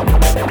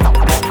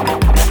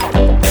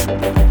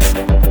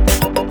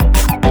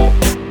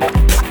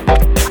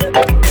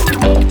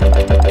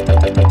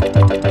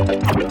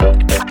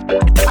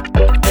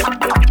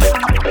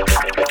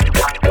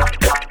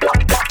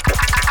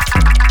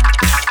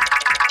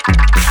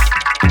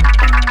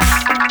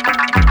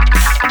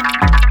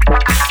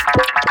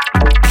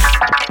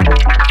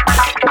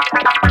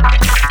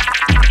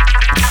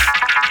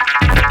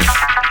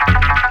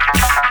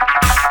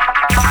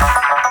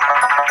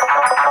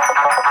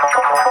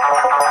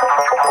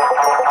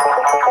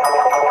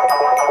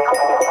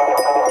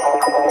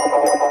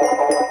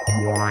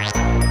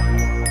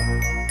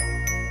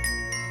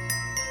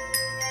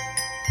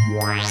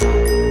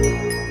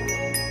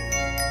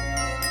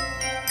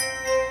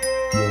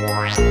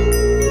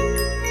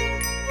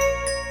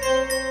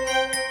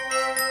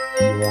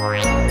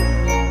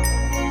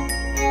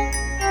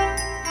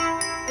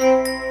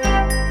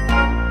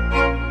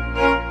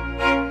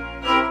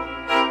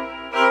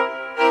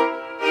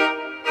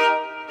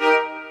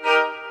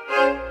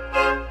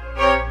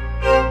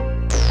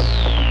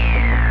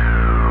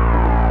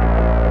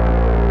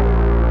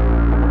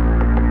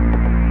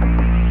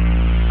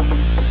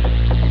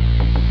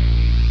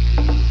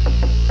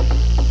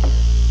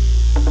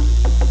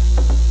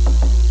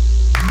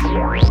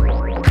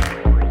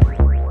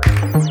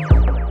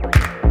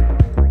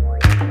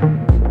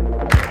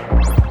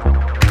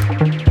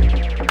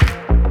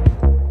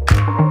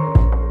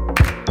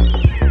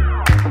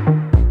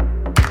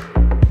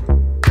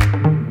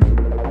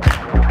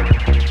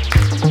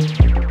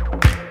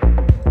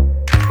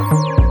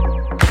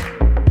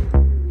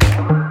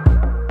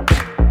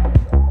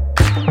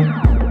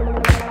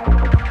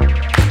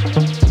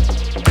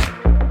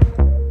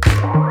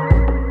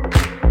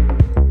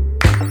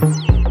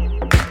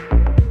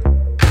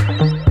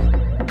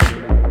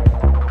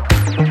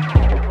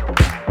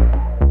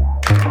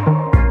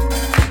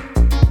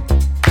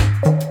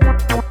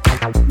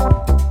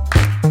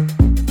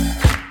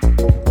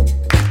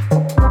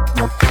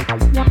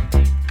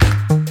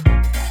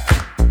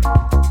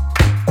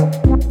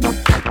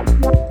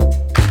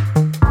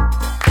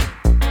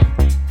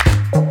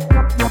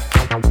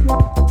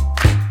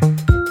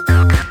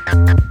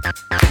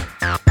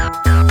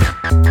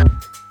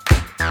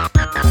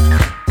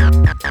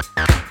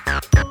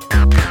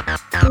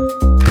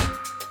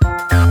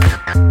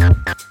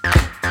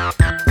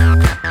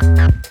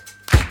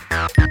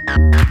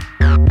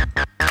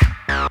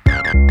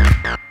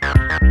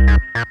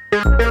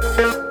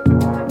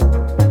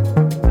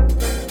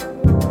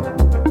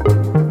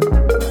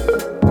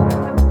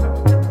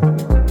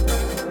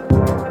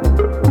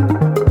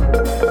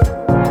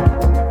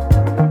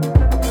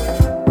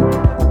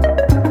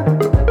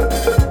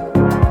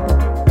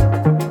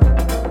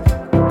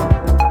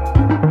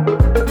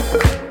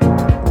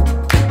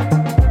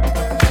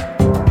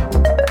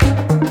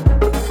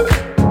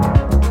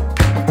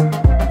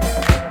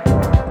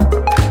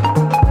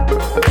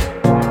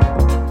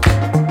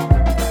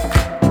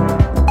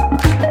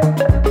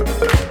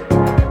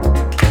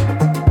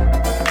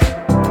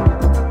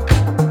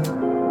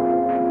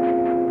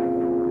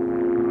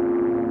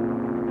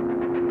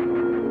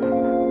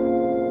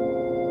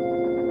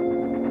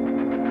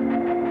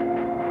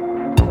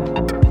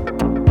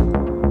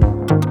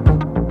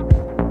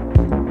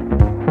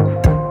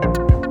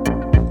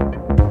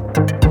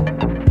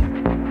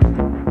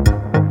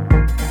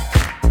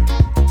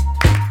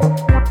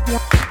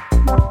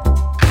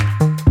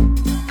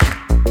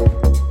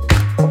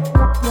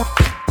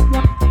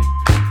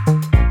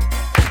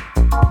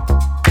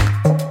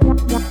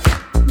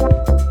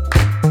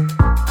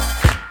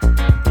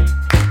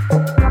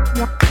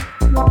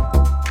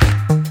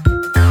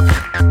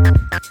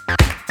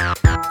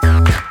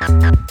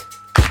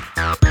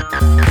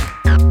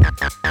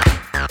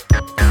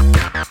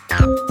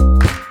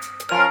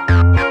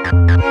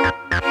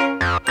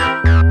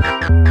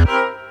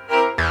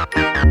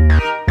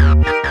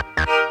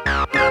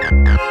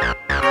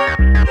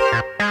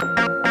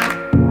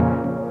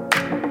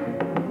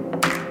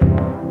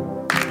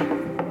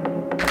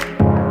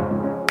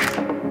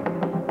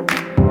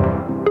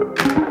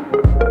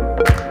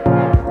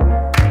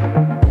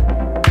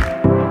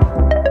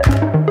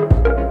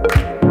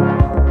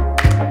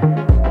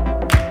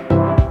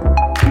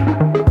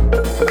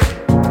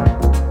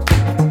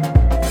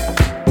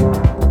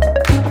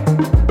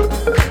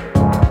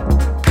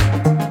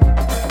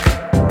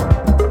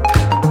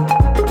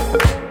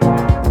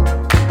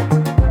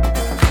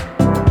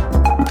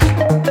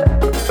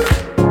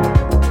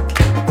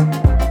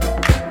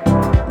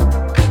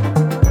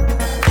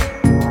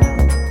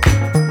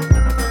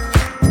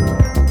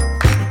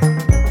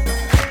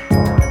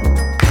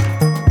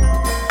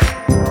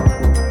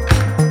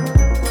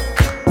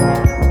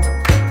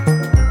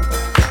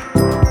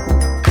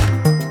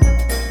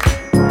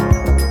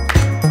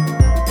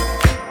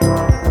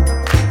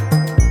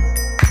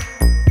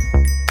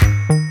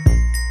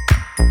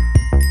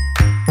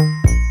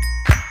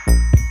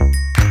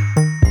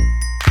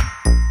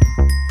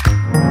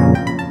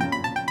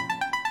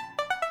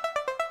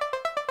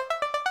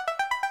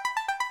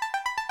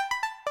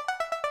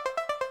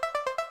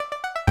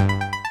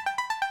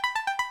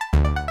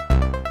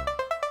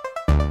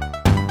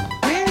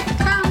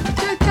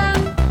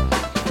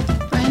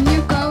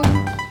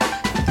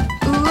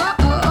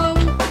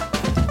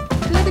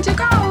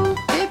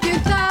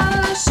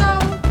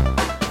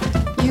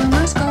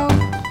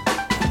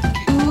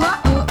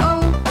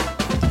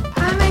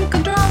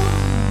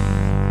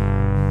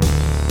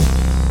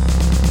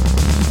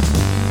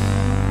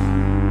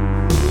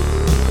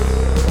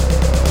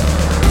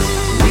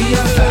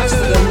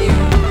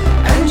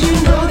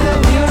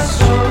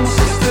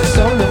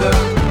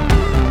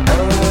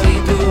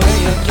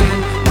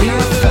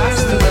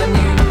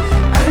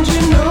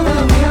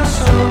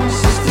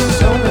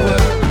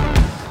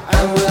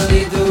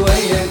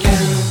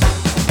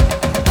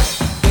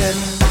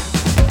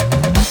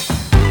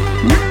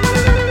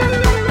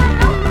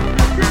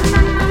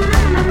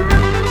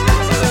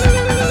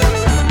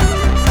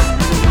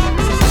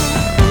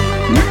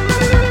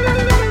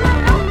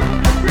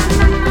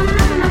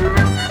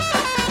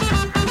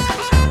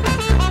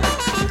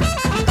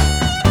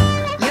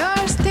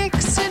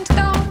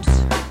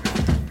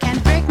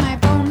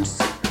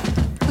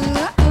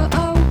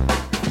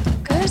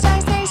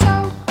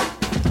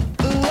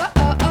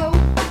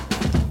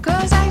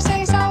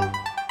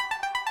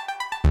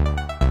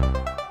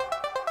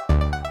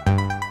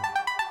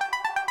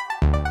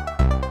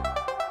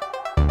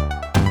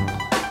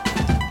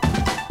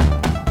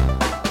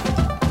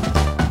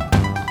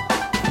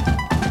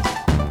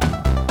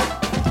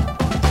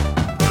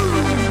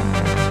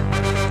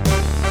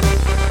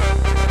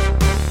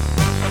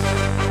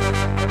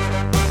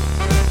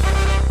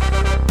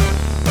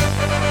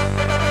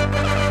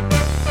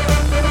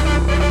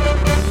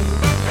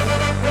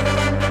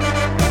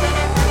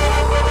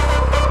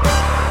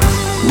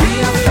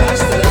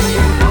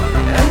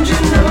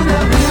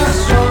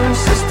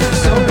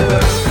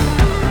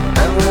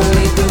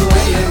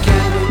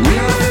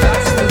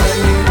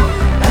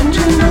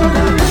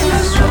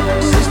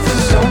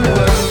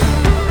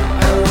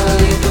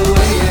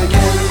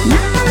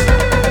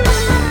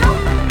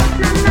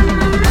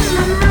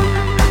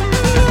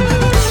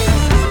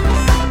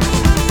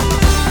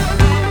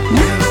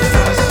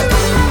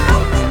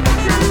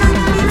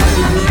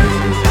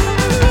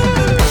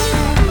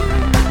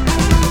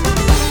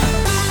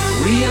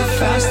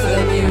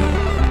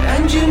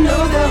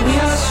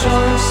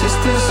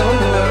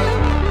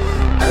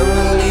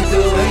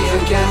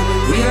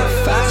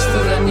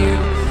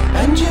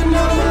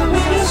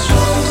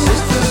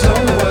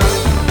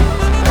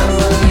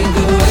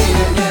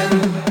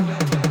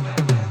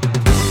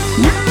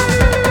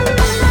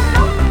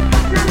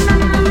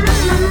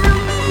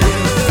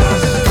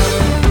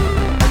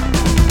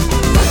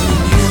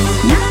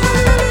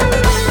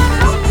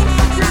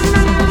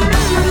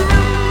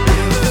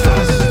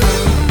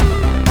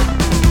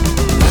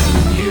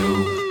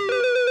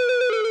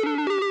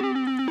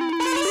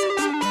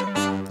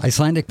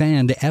 Icelandic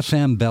band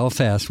FM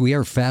Belfast, We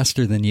Are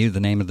Faster Than You, the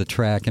name of the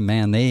track. And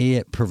man,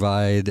 they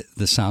provide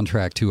the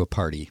soundtrack to a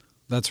party.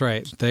 That's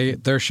right.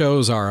 Their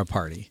shows are a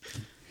party.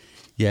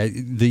 Yeah,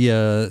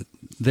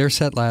 their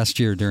set last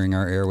year during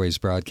our Airwaves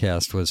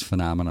broadcast was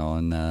phenomenal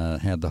and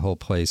had the whole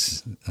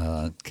place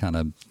kind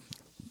of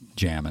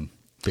jamming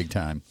big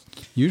time.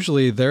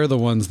 Usually they're the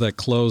ones that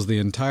close the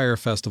entire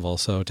festival,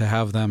 so to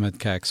have them at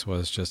Kex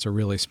was just a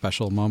really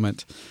special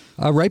moment.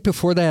 Right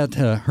before that,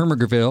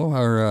 Hermergerville,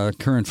 our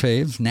current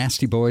fave,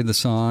 Nasty Boy, the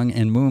song,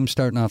 and Moom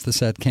starting off the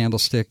set,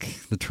 Candlestick,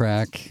 the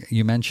track.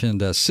 You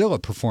mentioned Scylla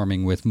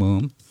performing with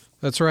Moom.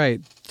 That's right.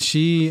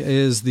 She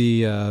is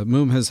the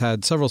Moom has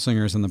had several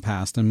singers in the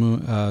past,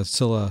 and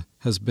Scylla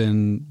has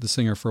been the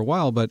singer for a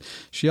while, but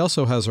she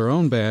also has her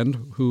own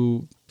band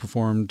who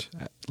performed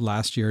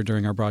last year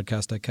during our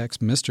broadcast at Kex,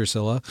 Mr.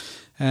 Scylla,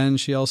 and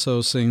she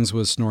also sings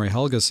with Snorri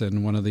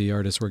Helgason, one of the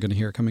artists we're going to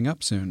hear coming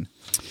up soon.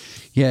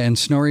 Yeah, and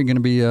Snorri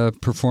going to be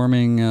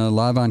performing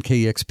live on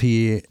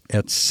KXP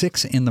at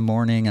 6 in the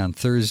morning on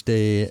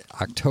Thursday,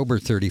 October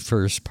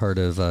 31st, part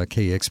of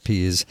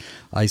KXP's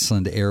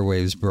Iceland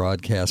Airwaves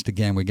broadcast.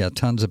 Again, we got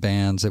tons of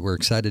bands that we're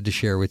excited to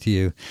share with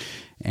you.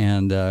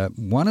 And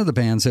one of the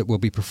bands that will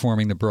be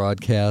performing the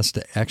broadcast,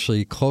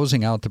 actually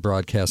closing out the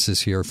broadcast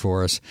this year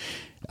for us,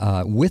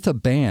 with a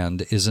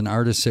band, is an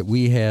artist that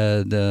we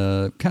had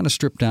kind of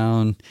stripped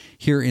down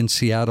here in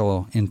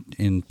Seattle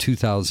in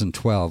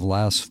 2012,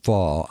 last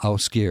fall,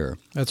 Ásgeir.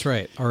 That's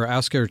right, or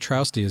Ásgeir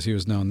Trausti as he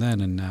was known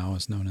then and now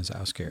is known as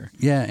Ásgeir.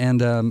 Yeah,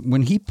 and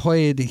when he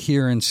played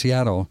here in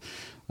Seattle,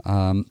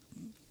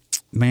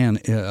 man,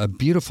 a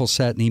beautiful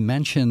set, and he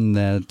mentioned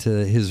that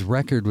his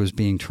record was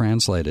being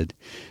translated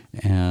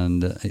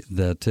and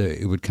that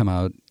it would come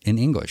out in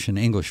English, an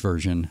English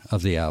version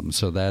of the album.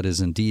 So that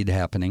is indeed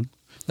happening.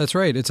 That's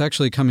right. It's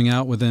actually coming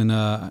out within,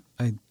 I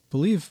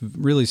believe,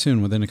 really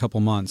soon, within a couple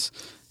months.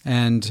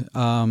 And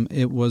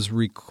it was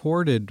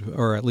recorded,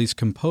 or at least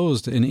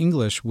composed in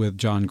English with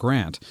John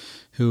Grant,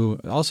 who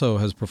also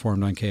has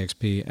performed on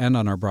KXP and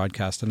on our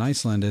broadcast in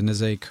Iceland and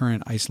is a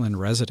current Iceland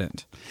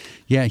resident.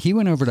 Yeah, he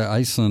went over to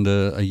Iceland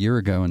a year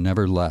ago and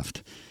never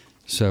left.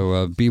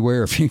 So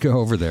beware if you go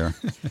over there.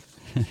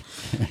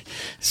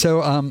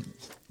 So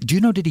do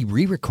you know, did he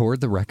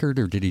re-record the record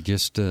or did he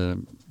just...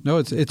 No,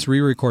 it's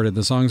re-recorded.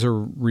 The songs are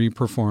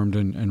re-performed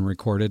and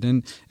recorded.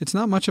 And it's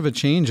not much of a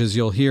change, as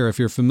you'll hear. If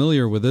you're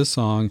familiar with this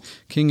song,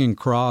 King and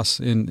Cross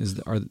is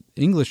our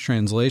English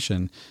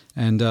translation.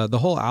 And the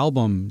whole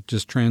album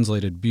just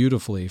translated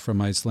beautifully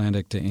from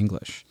Icelandic to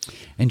English.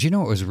 And you know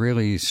what was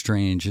really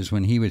strange is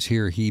when he was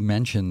here, he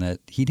mentioned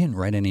that he didn't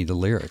write any of the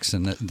lyrics.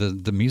 And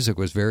the music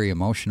was very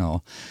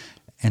emotional.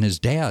 And his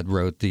dad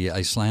wrote the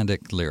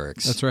Icelandic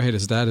lyrics. That's right.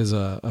 His dad is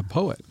a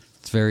poet.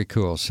 It's very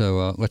cool.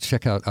 So let's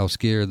check out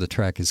Ásgeir. The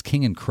track is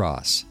King and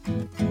Cross.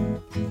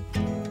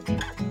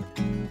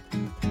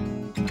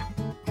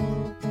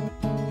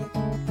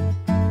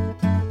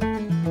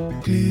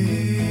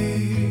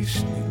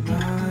 Glistening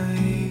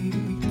night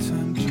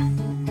and dew,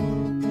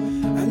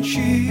 and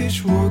she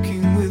is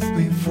walking with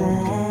me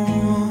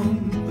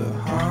from the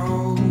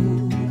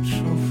house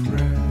of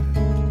red.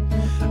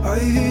 I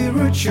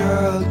hear a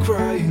child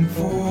crying,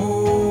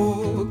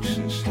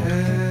 foxes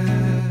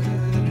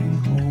heading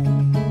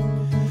home.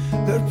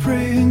 Their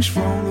prayings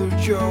from their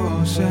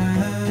jaws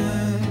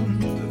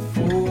and the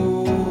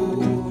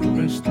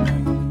forest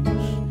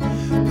knows,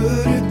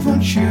 but it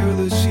won't share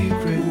the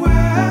secret.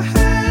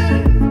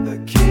 When the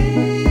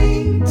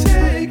king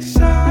takes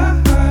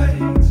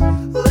sides,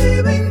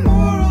 leaving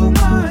moral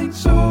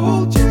minds,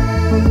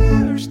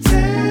 soldiers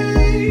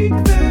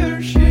take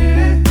their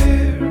share.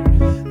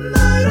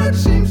 Night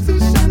seems to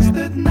sense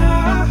that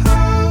now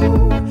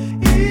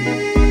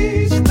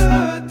is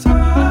the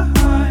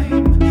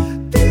time.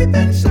 Deep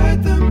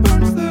inside them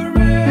burns the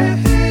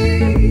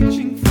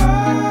raging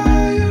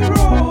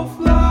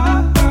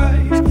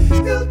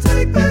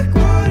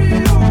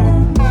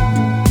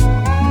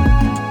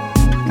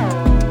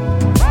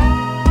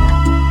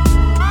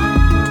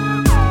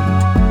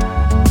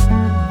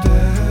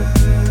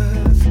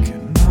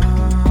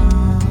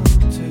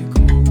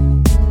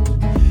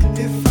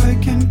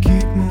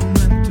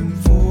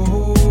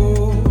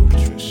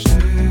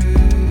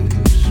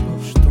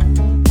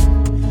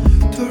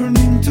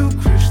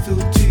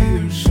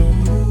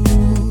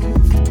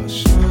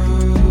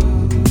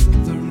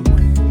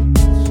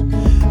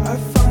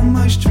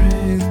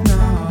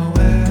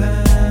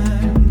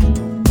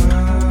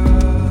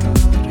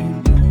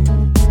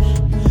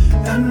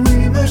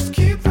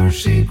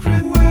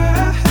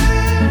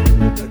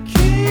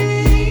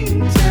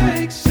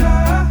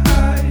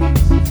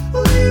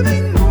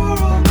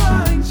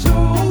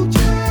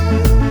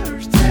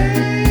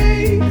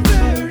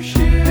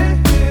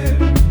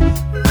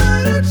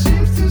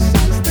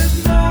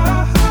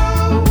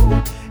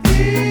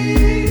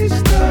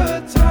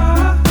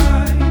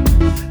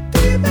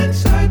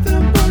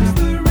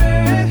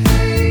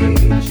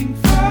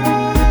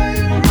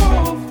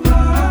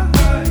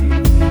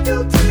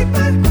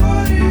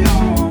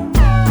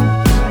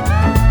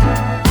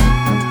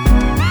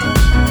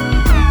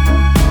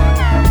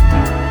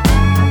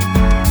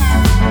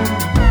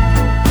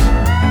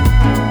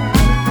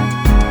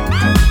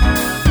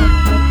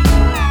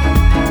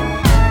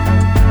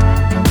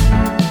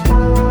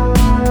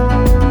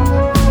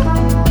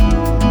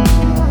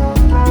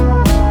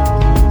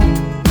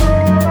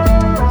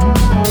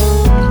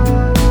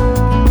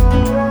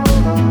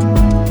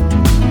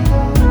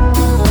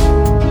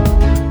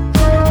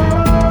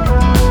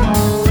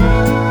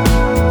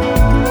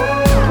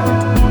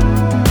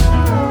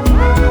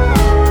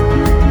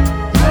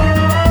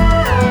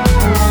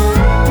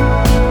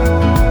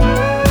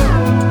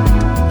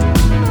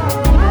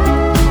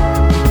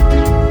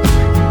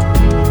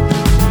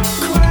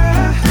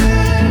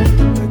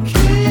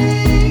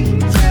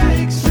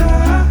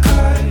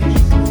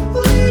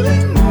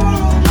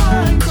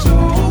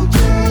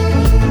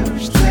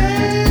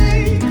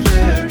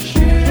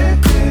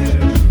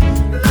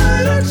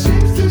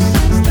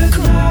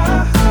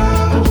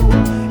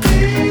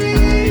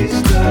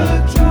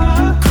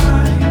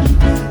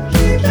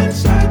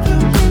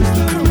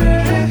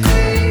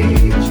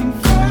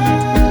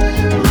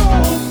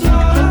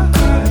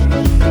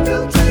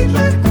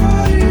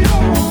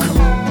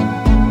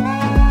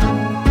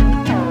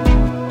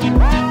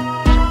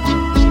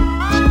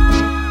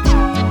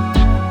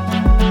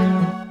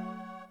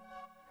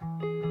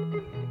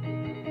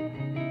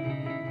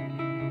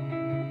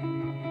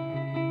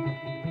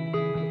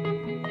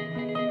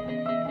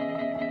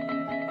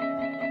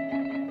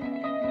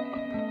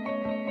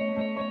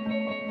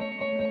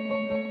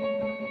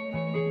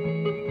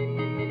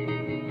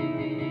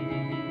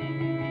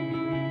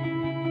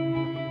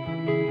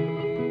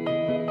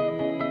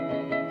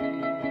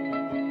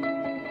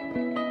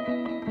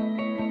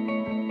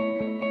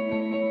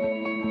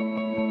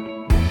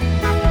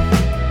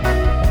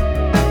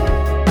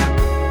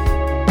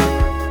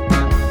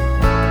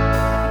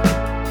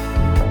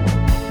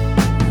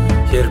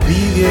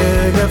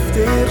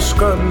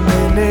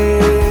skömminni,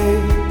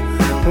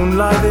 hún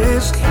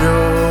læðist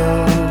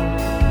hljóð.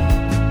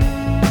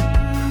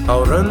 Á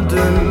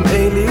röndum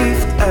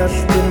eilíft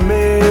eltir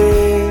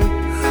mig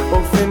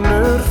og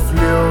finnur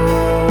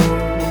fljóð.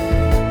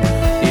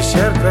 Ég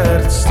sér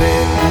hvert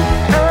stinn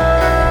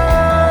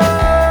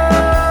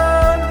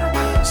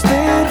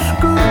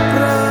styrkur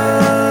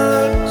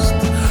bregst.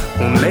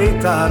 Hún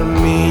leitar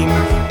mín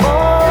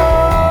og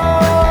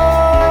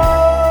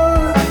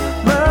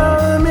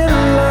með mér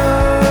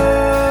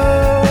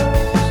leggst.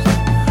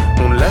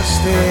 Hún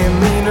lesti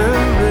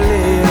mínum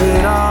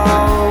lifir á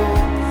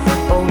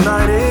og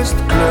nærist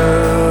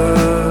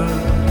glöð.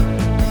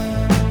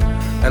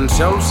 En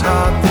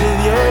sjálfshatrið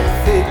ég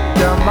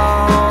þiggja má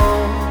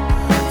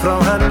frá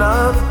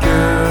hennar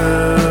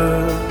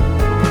gjöf.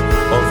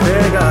 Og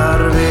þegar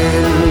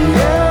vil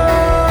ég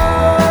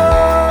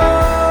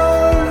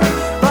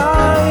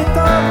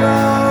bæta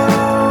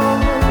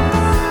ráð,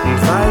 hún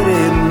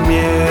færir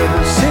mér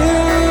sitt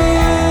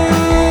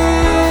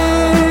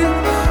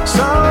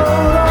sára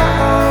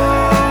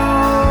ár.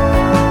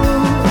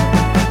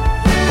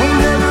 Hún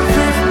hefur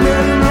fyllt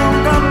mér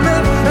langan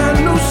veg en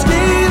nú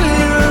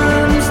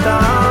skiljumst að.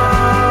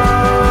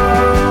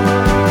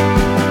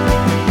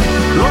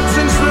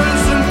 Loksins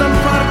laus undan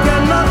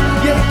farkenna,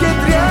 ég get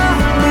rétt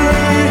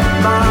mitt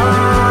val.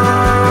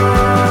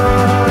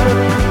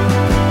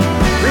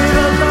 Við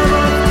enda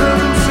vart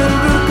höfum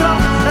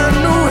silfurgrátt en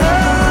nú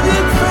hef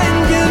ég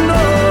fengið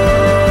nóg.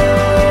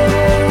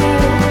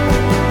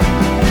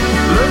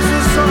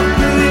 Lausið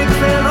sopnið ég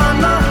hver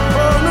hana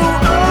og nú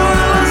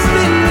öðlast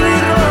innri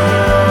ró.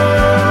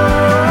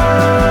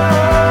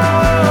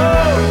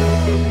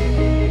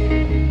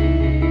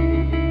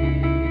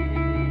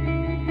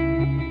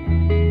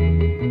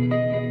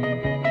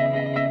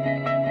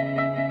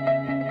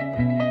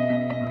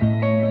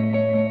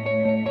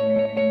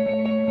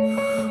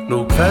 Nú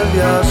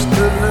kveðjast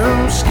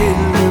urðum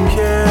skiljum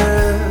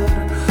hér,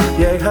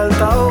 ég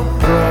held á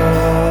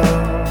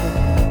brott.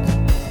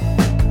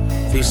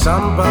 Því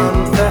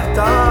samband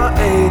þetta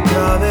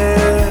eitrað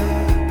er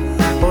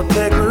og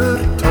tekur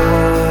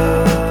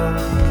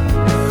tótt.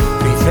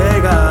 Því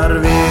þegar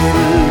vil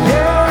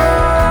ég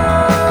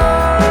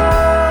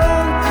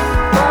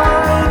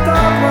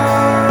bæta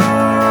val,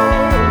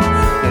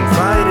 hún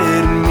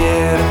færir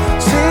mér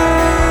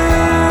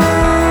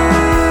sitt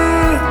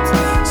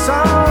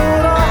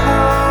sára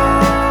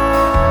ár.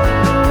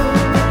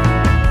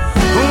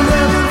 Hún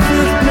hefur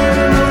fyllt mér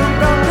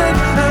langan veg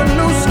en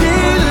nú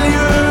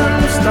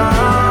skiljumst að.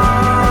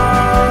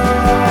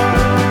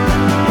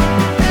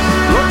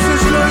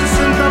 Loksins laus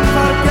undan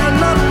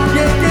farkenna,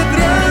 ég get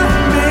rétt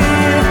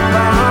mitt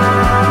val.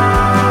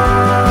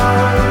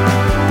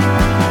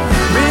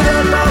 Við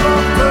enda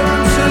vart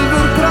höfum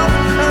silfurgrátt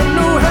en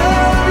nú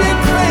hef ég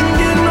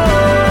fengið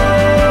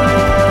nóg.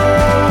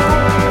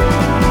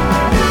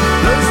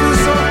 Lausið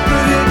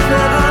sopnuð ég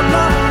hver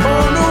hana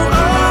og nú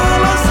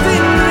öðlast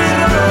innri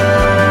ró.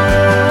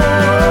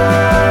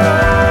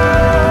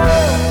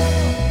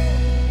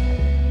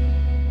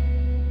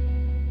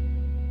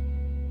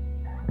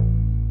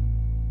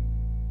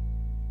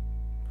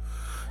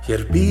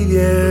 Hér bíð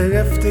ég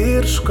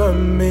eftir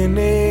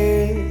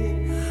skömminni,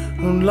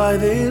 hún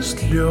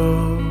læðist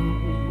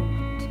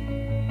hljótt.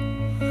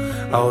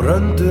 Á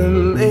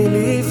röndum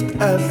eilíft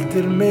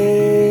eltir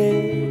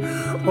mig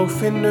og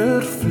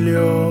finnur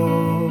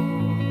fljótt.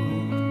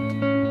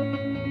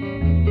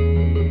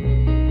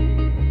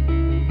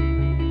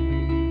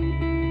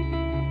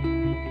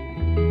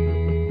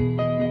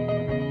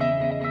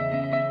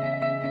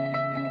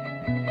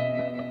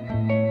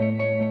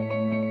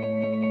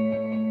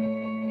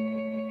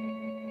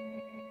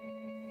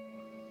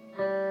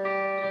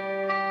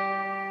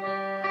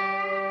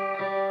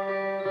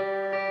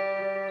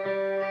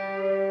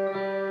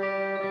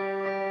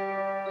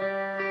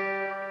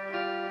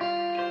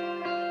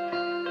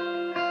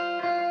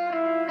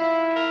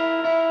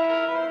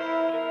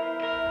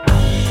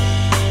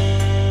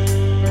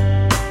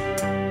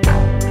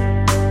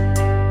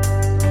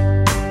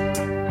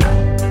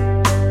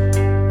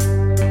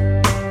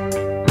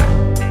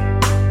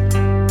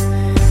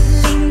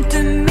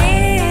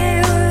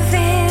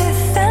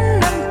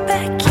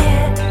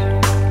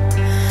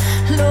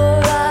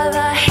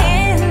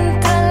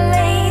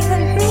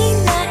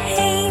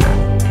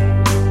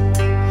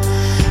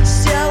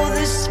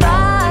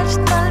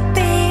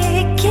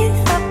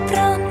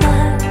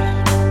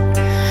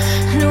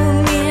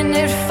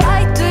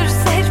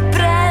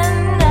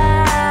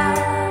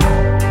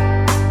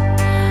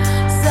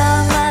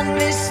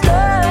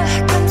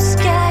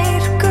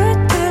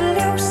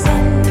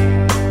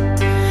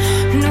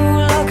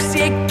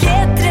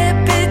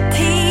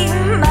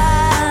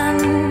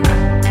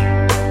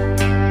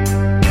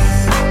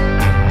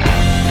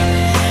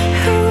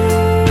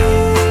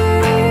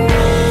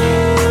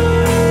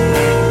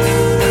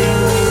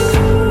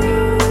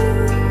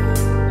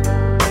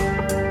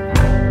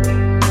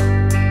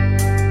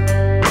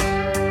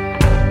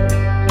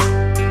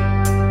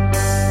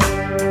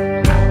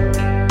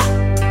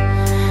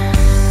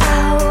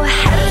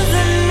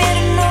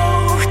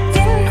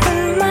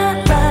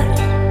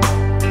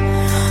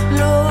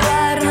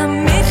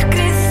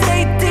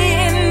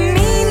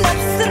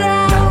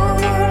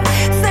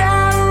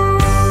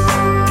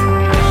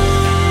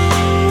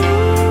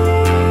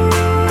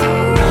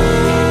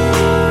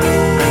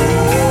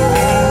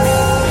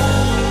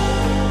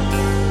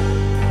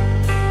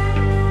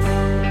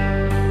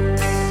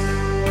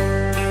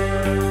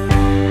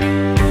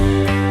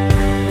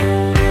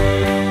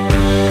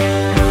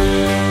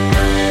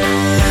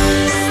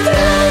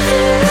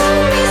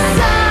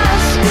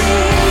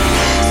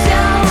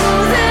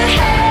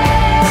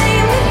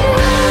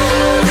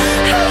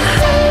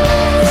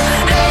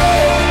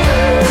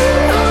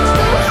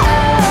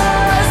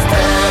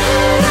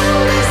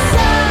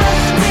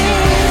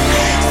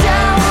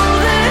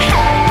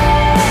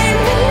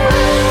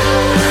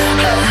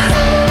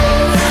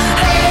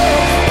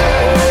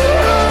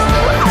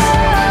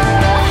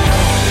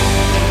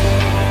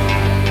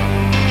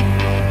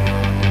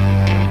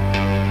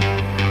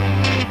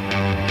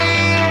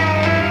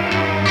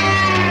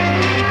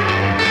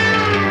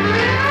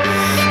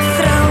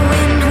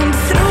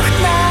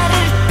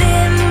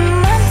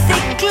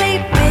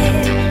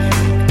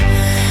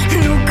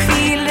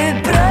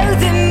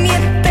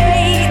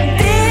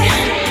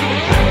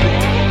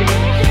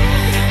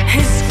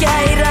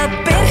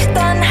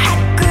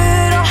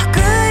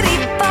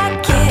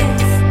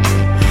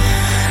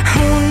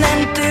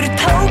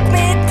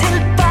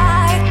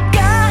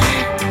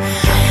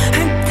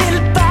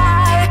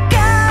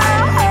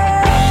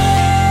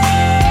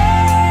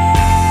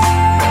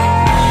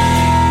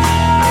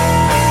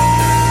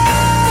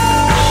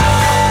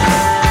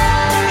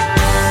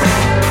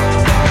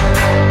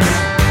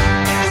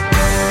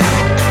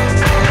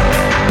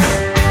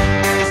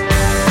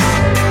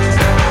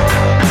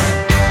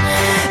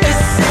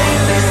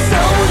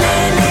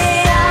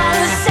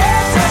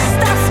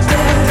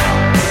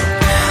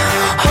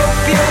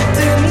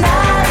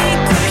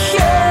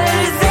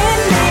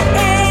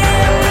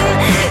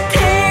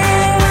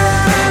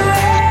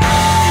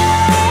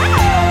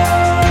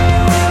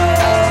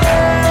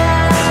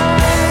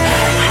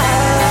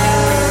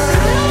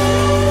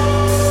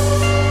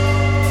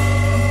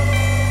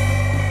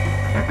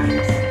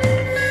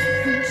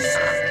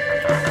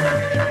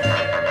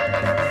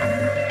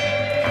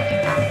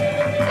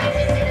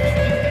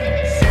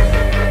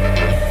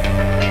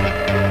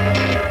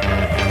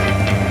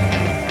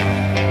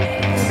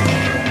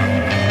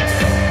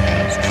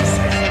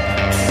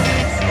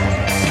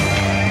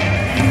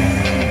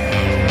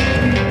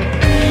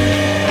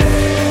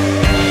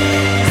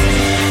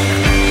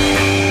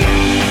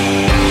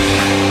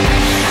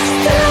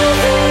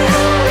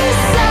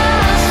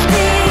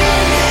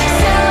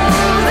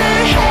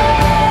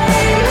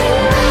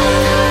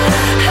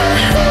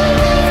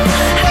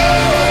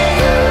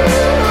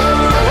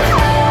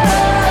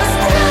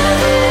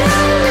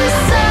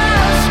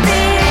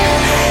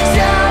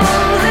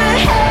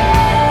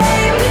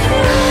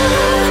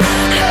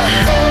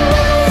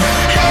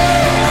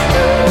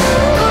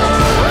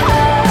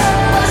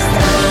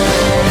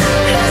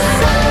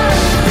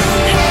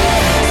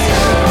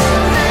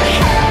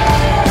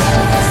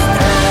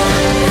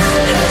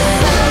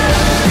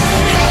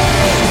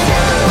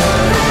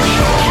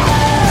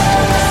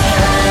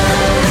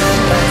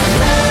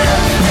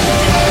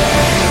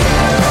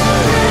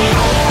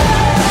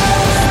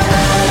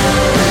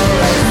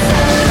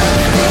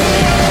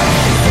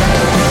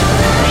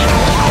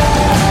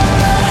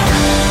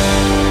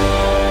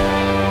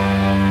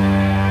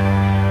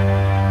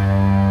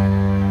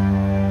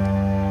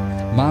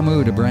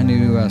 Mahmood, a brand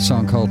new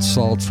song called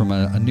Salt from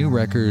a new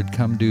record,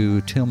 Come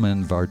to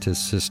Tillman Varta's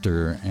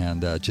sister,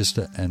 and just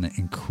an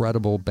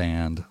incredible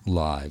band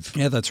live.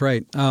 Yeah, that's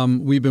right.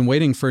 We've been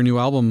waiting for a new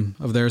album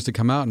of theirs to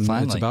come out, and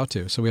Finally. It's about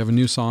to. So we have a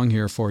new song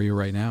here for you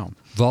right now.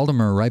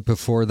 Valdemar right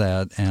before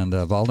that, and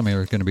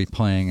Valdemar is going to be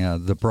playing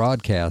the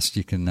broadcast.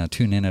 You can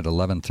tune in at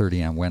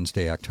 11:30 on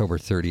Wednesday, October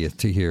 30th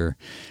to hear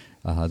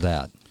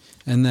that.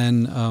 And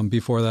then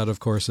before that,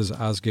 of course, is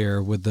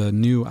Asger with the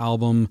new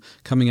album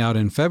coming out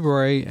in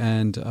February,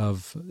 and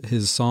of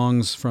his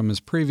songs from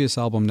his previous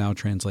album now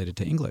translated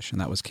to English,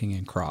 and that was King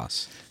and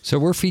Cross. So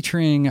we're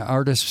featuring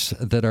artists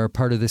that are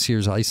part of this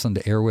year's Iceland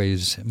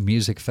Airwaves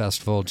Music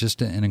Festival.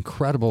 Just an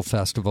incredible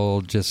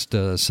festival, just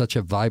such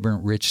a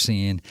vibrant, rich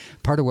scene.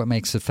 Part of what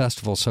makes the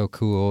festival so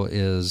cool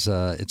is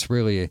it's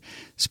really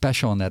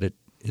special in that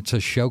it's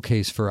a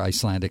showcase for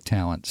Icelandic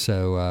talent.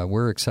 So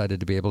we're excited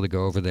to be able to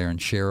go over there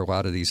and share a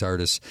lot of these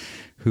artists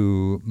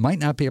who might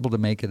not be able to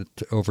make it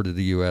over to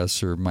the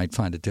U.S. or might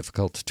find it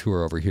difficult to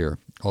tour over here.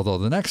 Although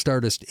the next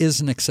artist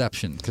is an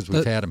exception because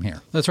we've had him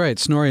here. That's right.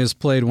 Snorri has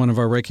played one of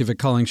our Reykjavik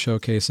Calling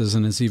showcases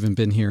and has even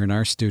been here in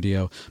our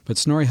studio. But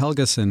Snorri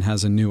Helgason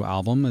has a new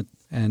album,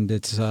 and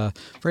it's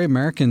very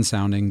American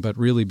sounding but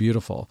really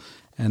beautiful.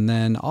 And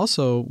then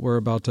also we're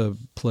about to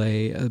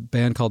play a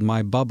band called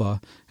My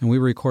Bubba, and we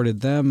recorded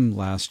them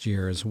last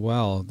year as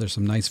well. There's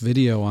some nice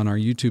video on our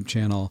YouTube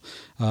channel.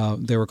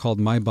 They were called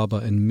My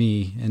Bubba and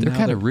Me. And They're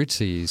kind of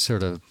rootsy,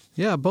 sort of.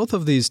 Yeah, both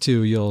of these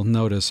two, you'll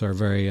notice, are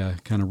very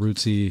kind of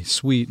rootsy,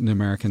 sweet, and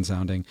American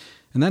sounding.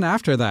 And then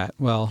after that,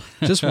 well,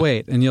 just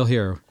wait, and you'll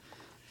hear.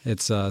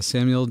 It's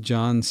Samuel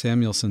John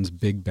Samuelson's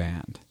big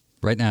band.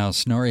 Right now,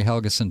 Snorri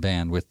Helgason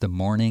Band with The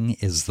Morning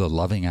is the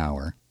Loving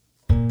Hour.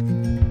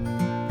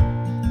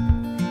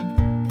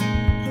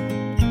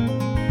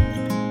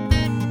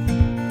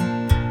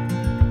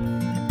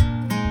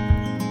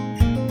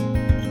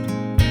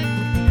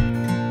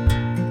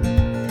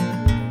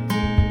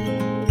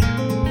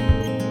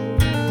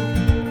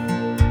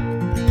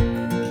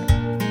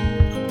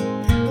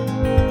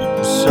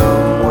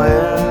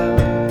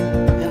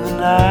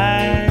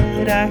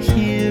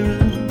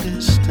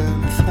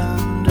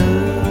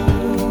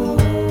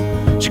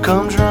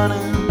 Comes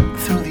running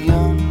through the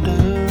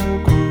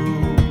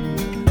undergrowth,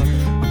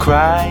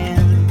 crying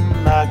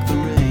like the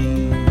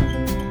rain.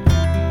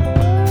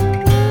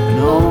 And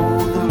oh,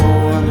 the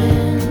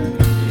morning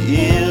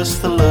is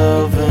the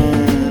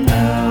loving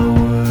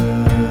hour.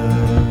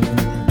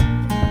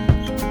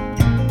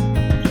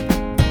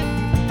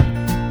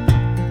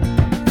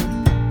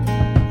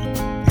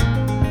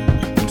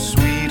 And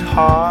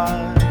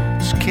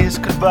sweethearts kiss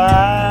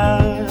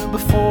goodbye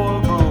before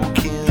a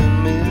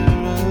broken mirror.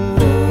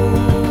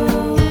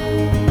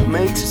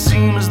 Makes it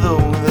seem as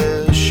though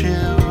they're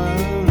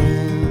shivering.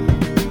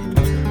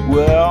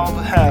 Well,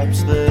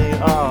 perhaps they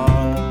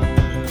are.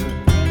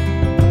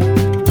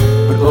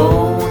 But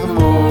oh, the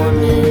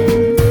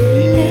morning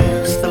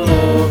is the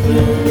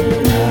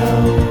loving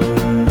hour.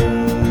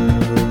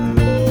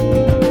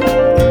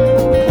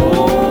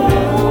 Oh,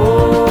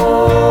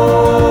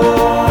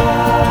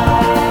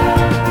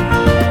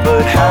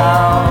 but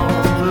how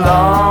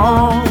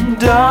long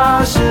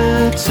does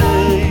it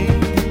take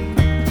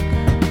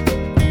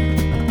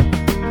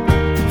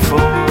for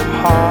a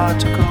heart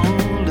to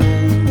cool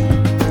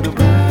in a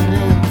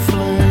burning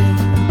flame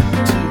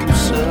to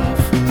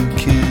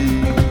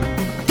suffocate?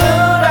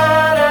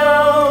 Do-da-down,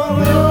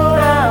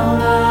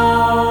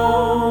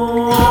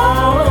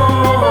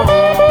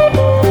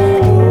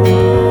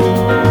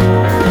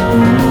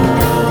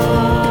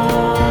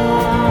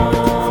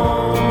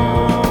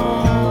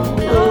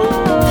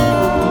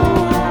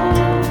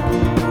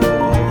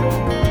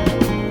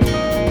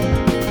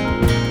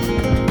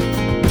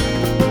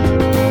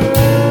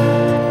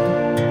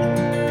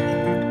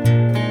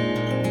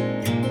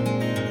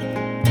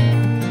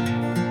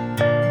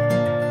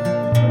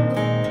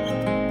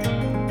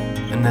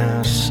 and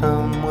now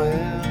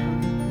somewhere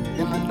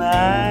in the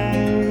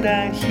night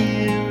I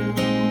hear a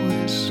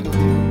whistle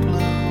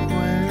blowing,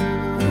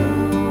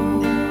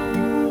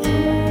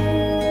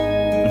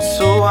 and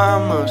so I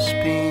must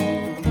be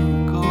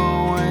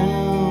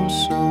going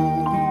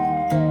soon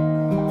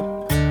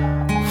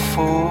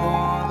for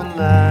the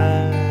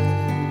light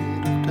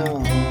of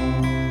dawn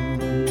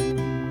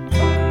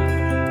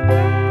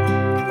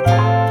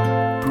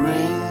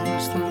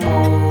brings the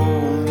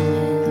morning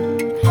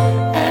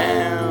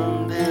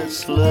and its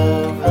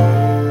loving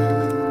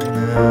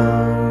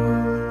hour.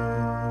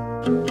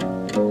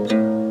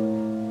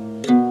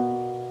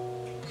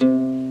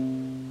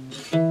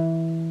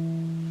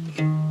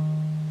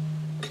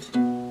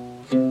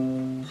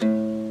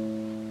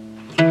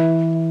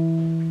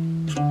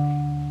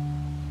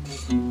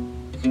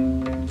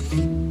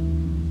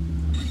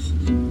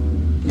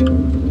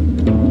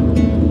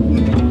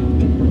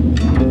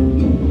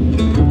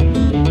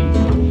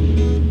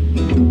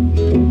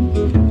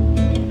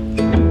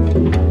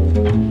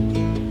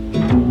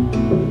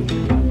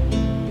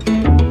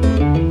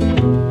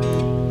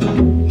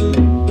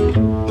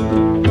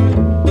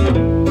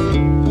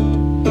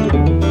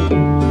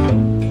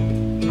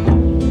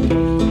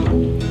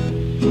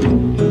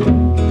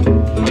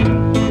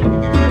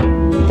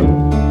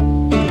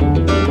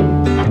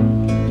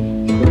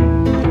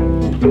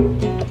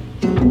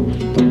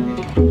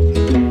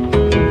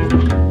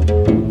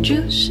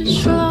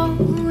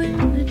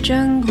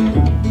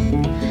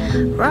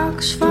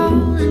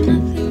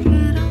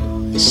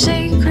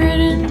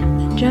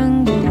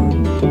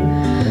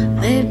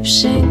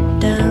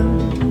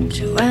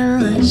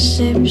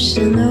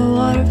 in the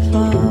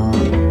waterfall,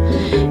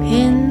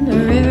 in the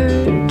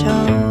river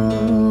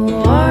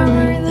tall,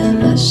 warmer than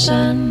the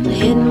sun,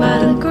 hidden by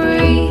the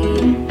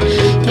green,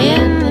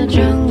 in the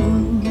jungle.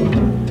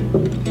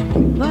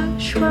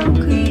 Watch one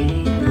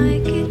create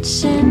like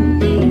it's in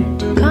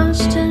need,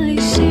 constantly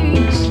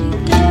seriously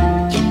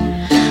dead.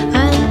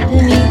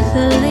 Underneath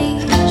the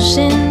leaves,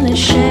 in the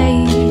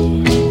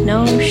shade,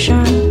 no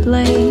sharp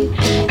blade,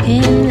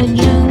 in the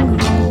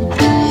jungle.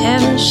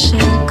 Heaven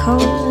sent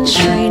cold and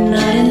straight,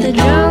 not in the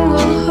jungle.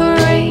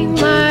 Hooray,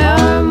 my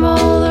arm,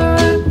 all the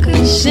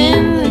rockets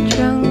in the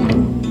jungle.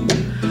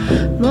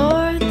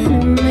 More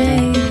than a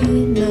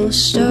maid, no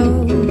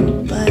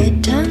stove,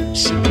 but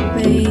times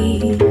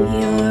away.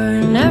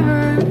 You're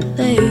never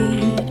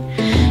late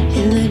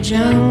in the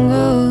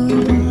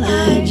jungle.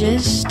 I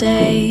just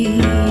stay.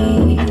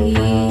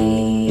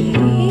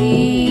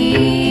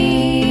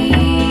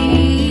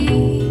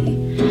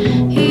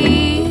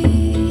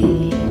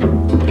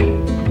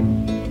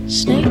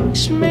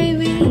 Snakes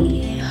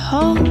maybe,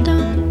 hold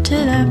on to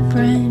that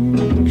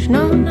branch.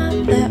 No,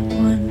 not that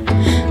one.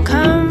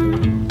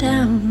 Come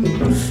down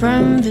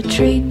from the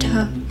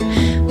treetop.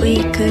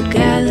 We could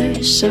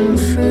gather some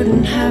fruit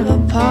and have a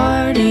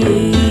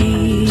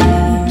party.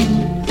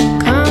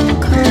 Come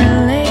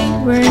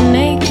correlate, we're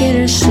naked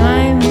or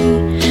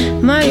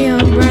slimy, muddy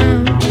or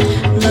brown.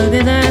 Look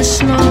at that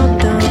small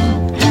dog,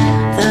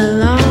 the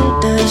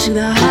long dusk,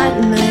 the hot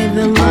night,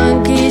 the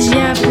monkeys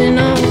yapping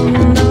on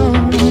and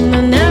on,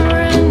 the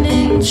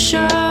never-ending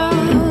show.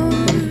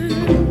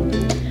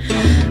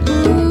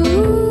 Ooh.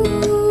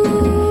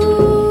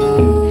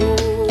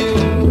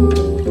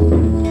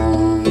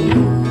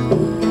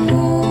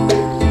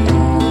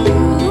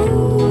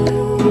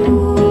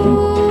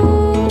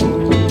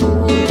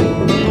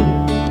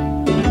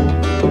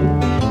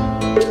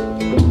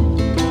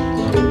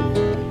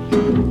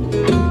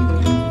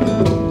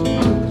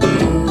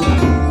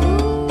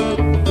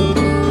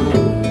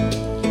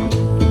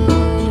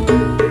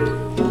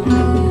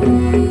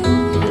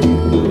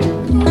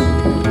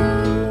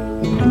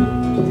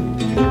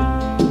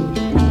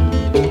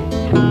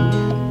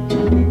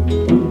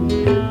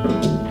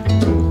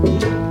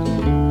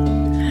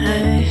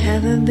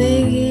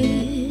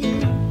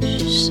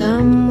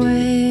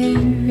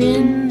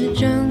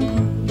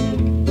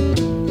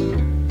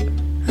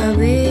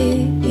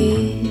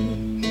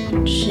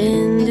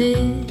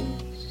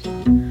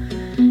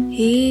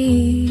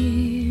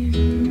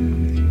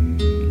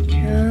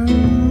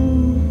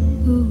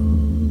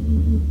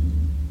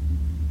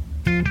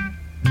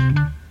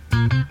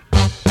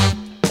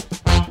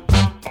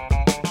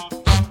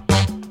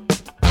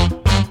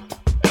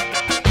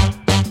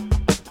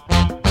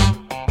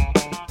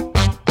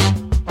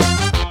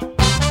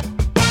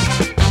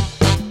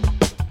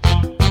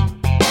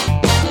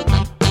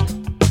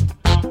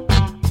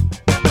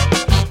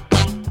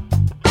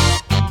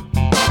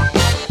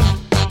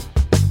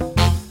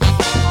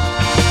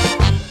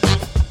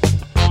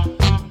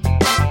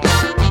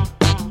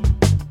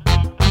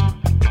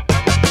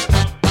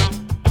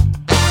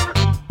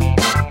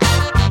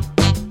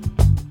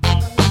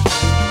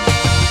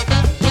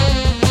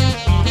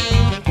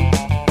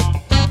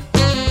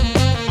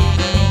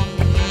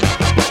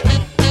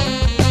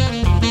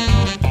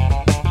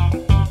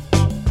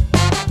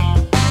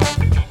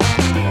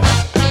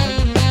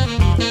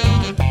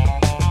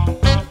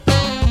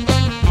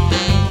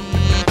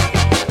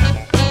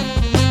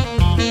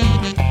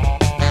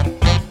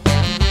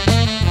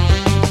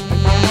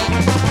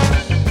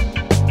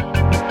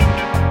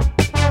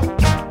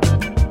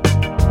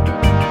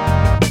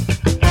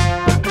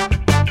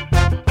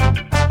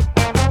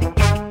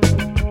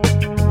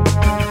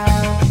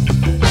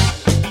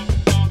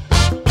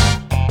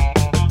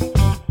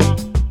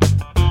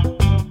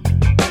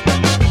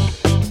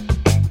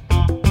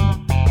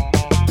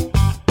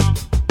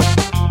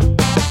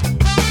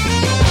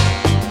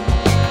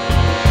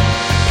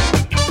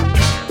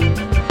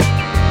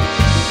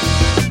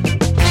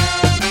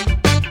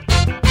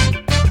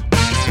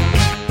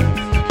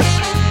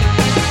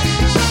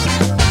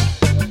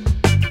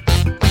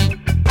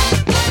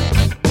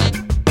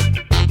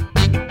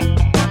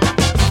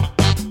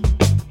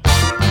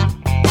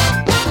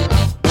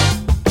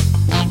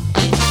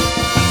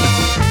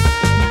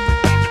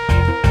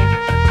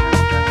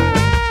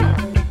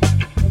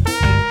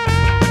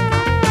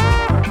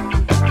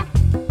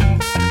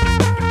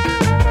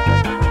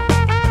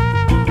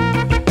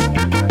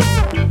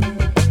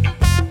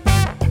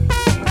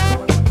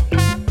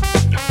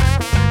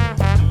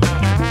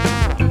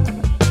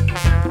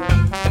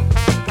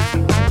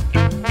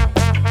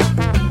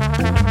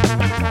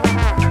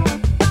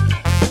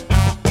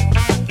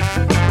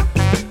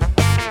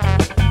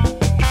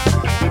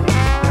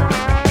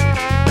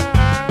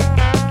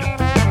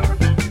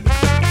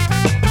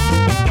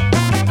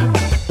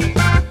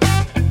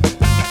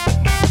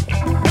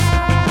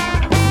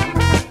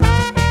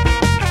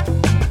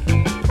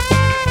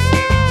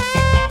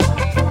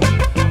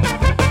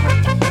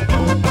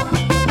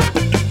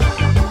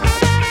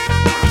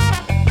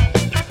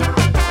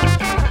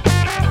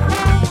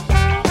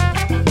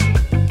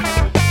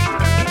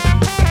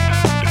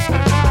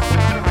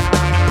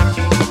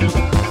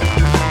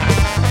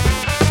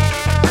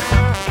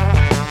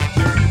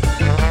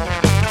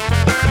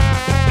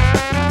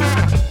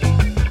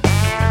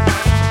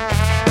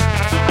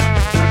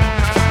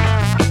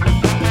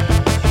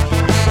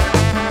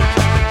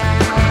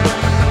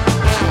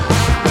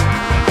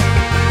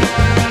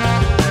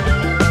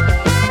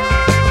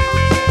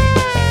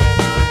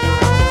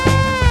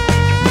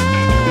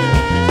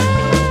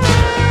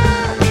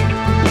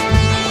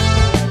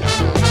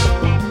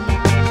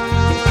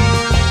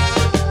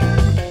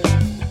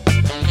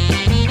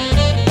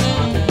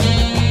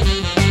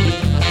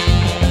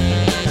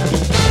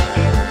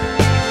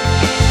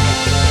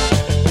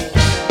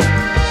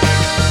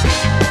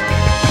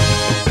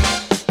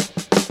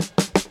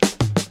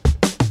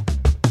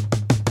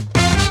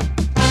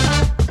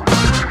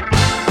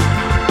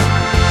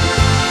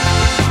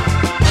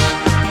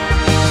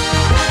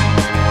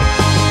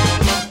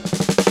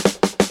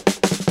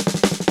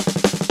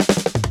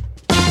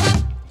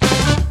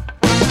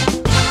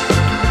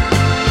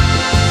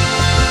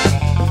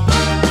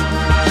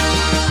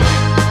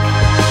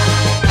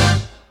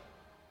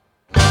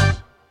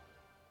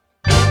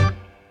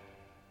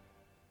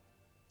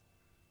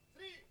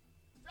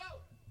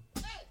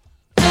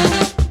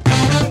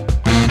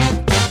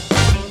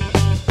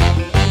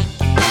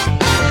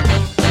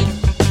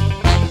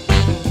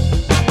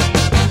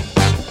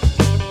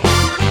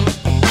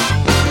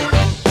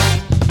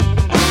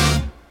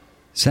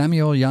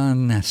 Samuel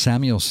Jan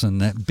Samuelson,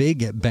 that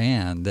big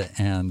band,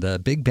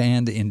 and big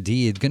band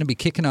indeed. Going to be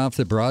kicking off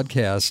the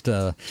broadcast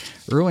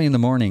early in the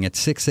morning at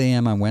 6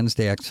 a.m. on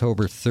Wednesday,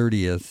 October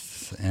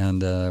 30th.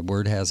 And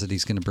word has it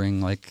he's going to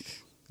bring like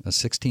a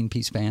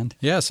 16-piece band?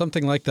 Yeah,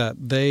 something like that.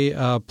 They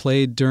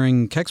played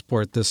during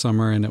Kexport this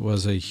summer, and it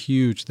was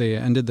they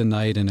ended the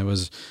night, and it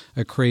was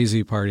a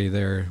crazy party.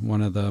 They're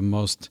one of the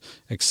most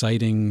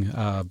exciting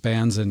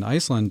bands in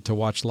Iceland to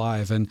watch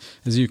live. And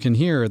as you can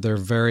hear, they're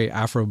very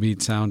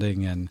Afrobeat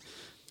sounding and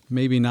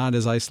maybe not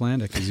as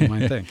Icelandic as you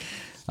might think.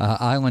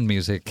 Island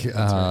music.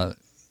 Right.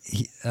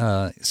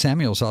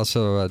 Samuel's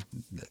also...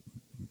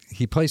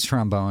 he plays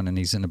trombone, and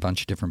he's in a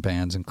bunch of different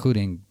bands,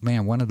 including,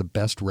 one of the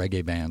best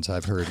reggae bands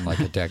I've heard in like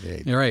a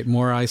decade. You're right.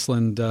 More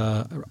island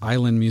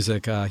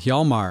music.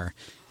 Hjalmar.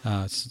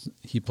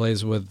 He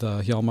plays with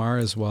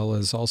Hjalmar as well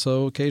as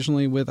also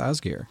occasionally with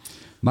Asgeir.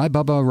 My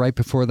Bubba, right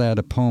before that,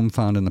 a poem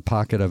found in the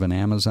pocket of an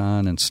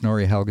Amazon, and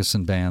Snorri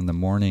Helgeson Band, The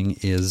Morning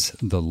is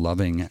the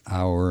Loving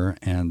Hour.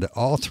 And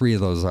all three of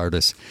those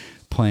artists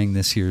playing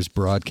this year's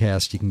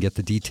broadcast. You can get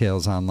the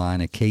details online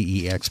at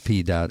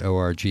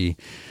kexp.org.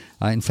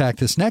 In fact,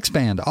 this next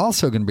band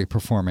also going to be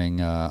performing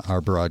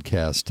our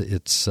broadcast.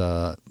 It's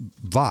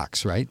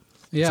Vox, right?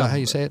 Yeah. Is that how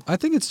you say it? I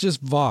think it's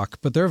just Vok,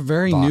 but they're a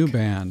very new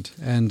band,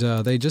 and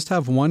they just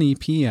have one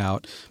EP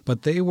out,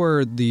 but they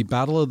were the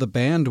Battle of the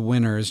Band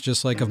winners,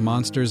 just like of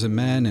Monsters and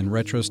Men and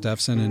Retro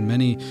Steffson and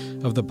many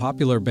of the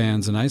popular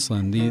bands in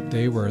Iceland.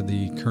 They were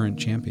the current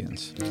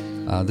champions.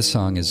 This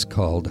song is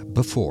called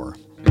Before.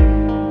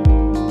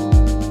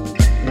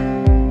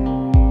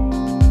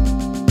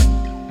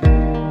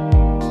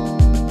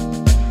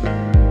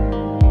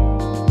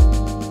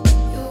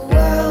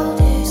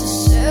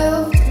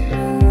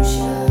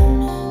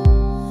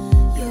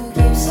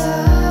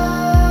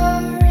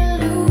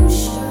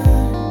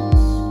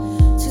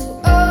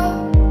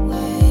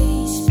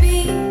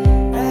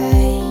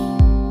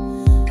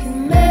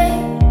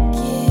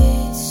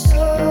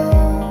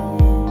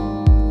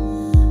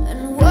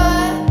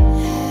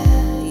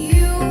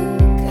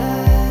 You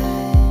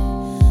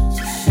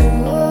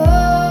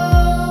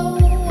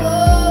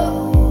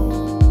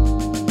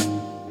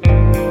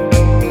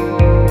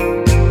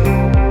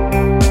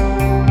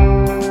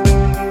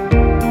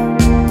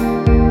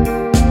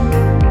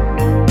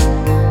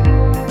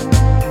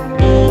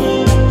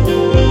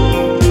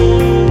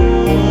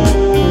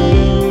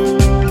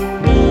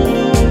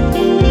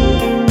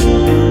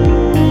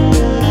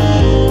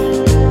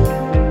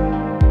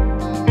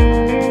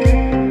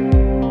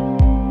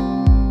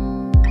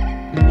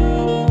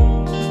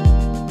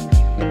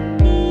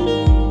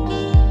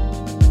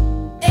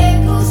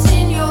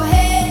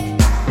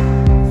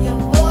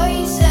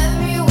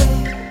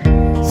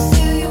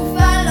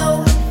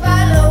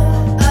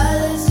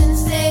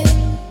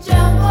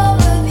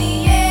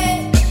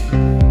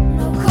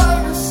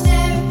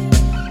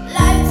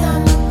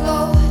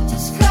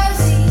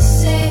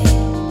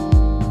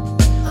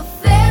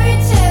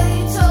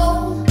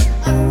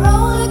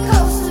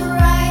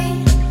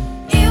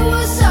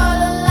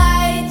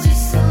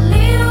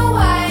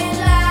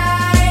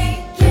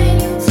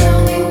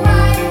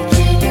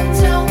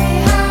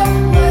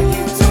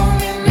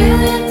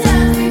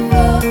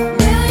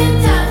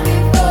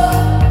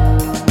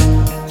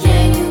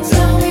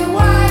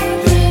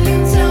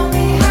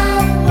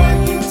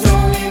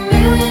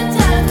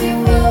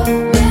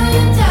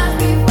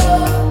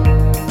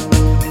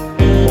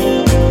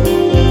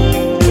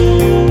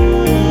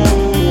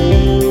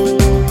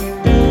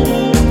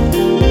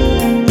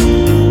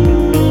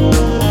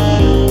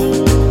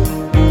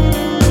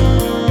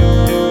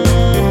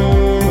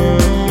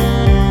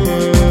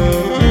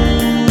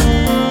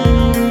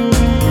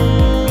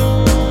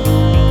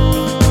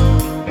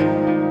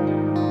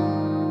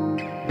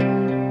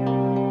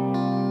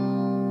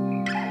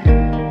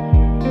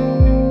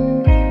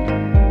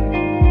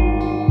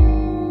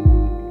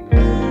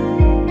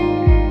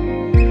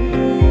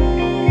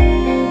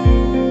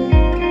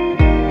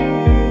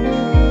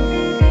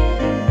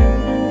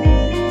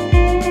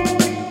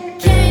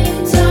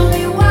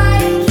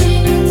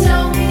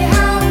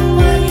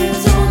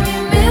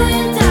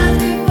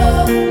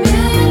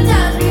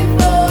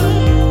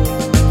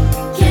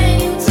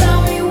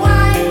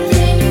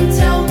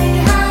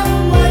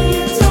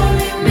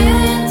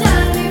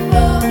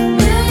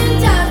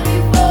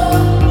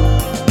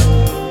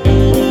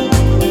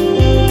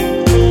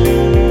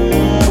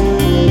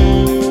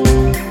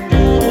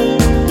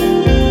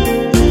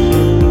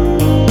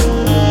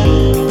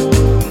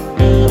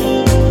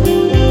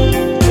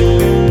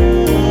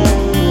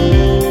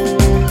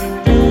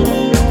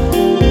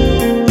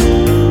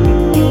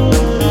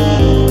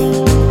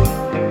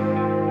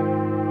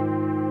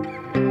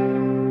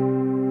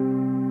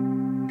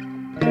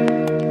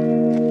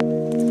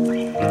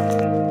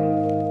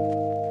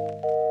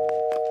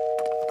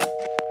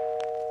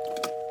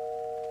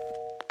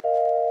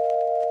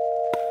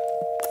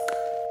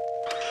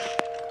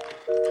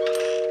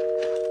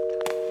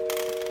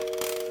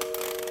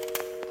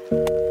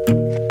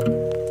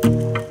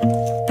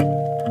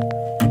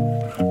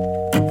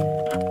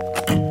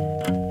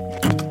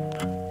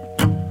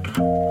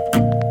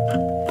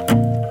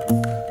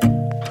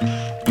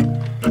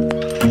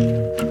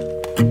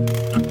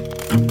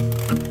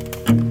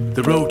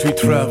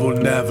travel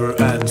never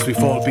ends. We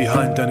fall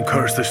behind and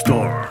curse the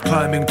storm.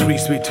 Climbing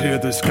trees, we tear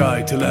the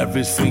sky till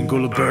every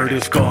single bird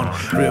is gone.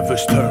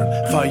 Rivers turn,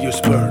 fires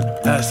burn,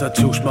 as I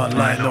choose my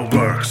line of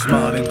work.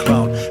 Smiling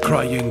clown,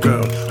 crying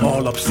girl,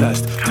 all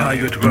obsessed,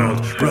 tired world,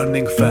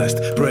 running fast,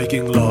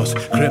 breaking laws,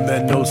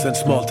 criminals and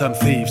small-time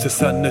thieves. The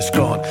sun is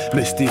gone,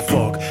 misty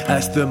fog,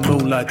 as the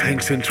moonlight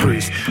hangs in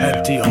trees.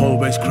 Empty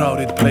hallways,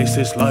 crowded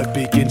places, life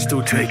begins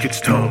to take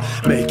its toll.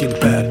 Making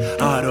bed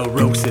out of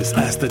roses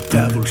as the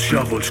devil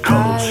shovels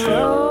coals.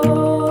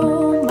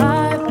 Row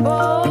my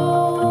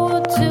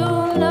boat to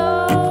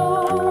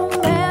no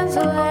man's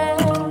land,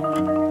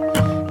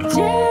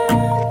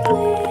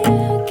 gently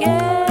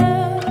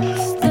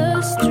against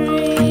the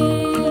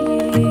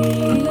stream.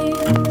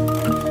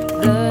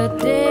 The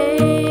day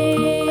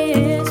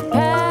is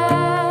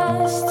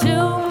past,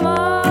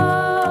 tomorrow's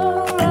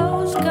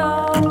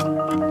gone.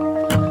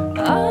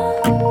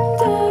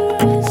 Under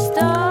a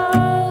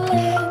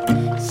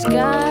starlit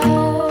sky,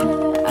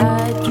 I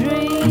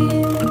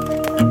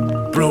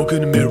dream.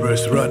 Broken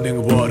mirrors,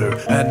 running water,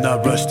 and a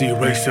rusty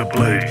razor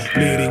blade.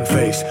 Bleeding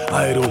face,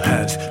 idle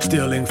hands,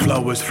 stealing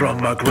flowers from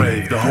my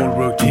grave. The whole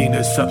routine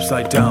is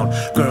upside down.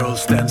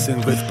 Girls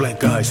dancing with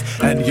blank eyes,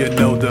 and you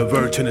know the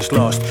virgin is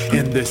lost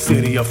in the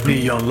city of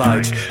neon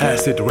lights.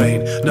 Acid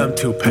rain, numb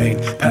to pain.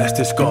 Past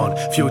is gone,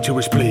 future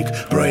is bleak.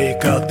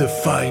 Break out the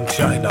fine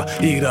china,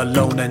 eat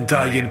alone and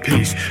die in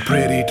peace.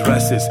 Pretty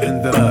dresses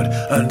in the mud,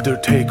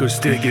 undertakers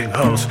digging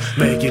holes,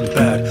 making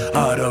bed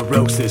out of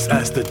roses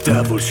as the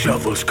devil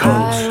shovels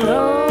coals.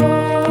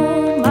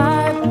 Row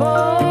my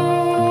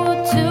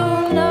boat to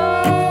no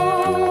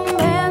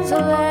man's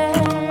land,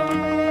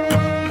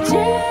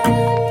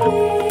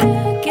 gently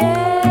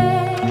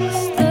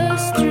against the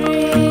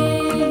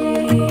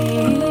stream.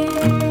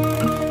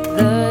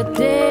 The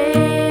day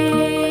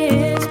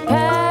is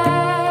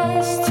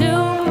past,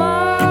 tomorrow's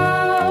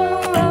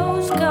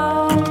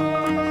gone.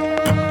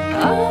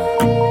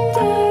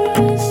 Under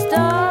a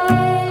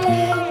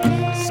starlit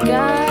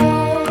sky,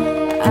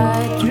 I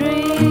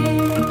dream.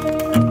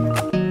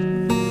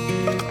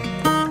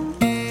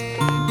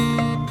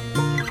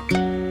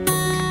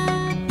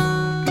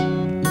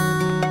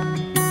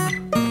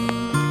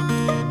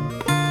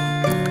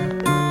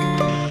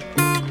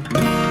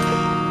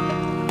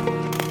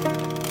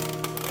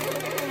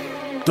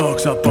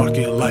 Dogs are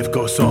barking, life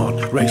goes on.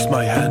 Raise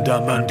my hand,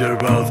 I'm under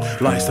oath.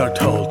 Lies are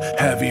told,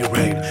 heavy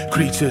rain,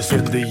 creatures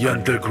in the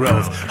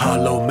undergrowth.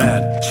 Hollow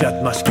man,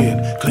 shed my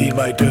skin, clean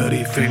my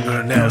dirty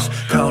fingernails.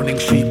 Counting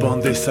sheep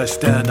on this I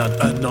stand on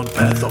unknown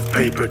path of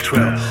paper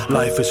trail.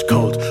 Life is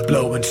cold,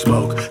 blowing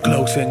smoke,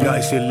 closing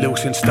eyes,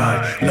 illusion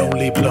style.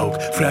 Lonely bloke,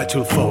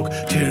 fragile folk,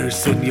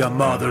 tears in your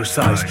mother's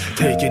eyes.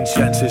 Taking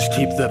chances,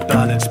 keep the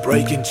balance,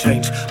 breaking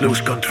chains,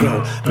 lose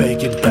control.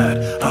 Making bad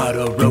out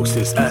of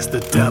roses as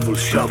the devil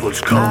shovels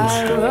coals.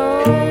 I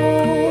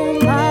row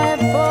my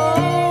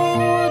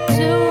boat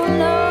to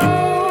no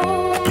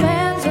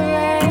man's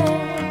land,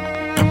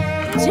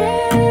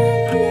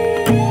 gently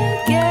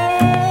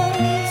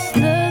against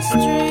the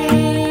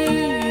stream.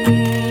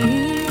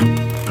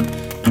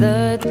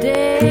 The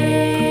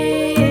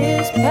day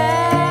is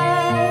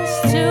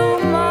past,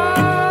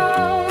 tomorrow's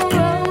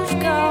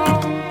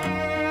gone.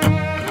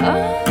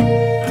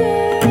 Under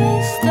a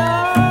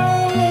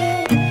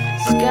starlit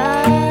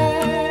sky,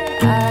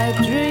 I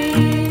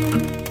dream.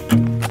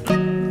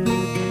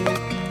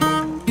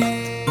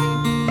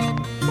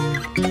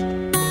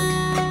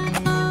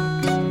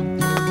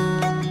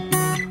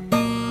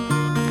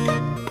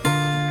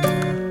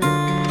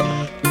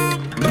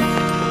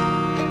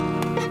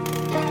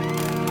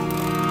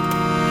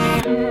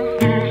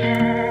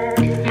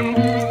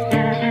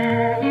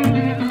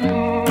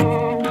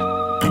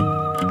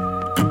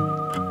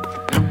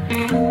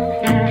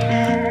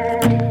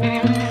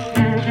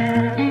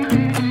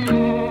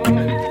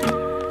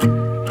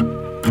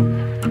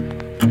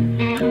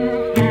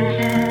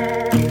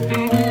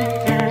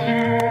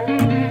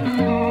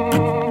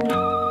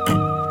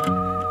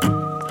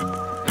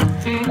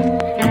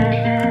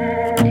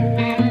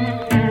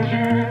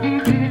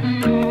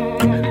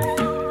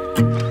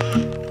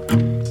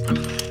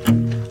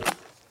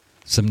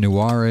 Some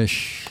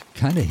noirish,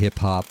 kind of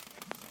hip-hop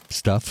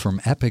stuff from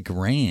Epic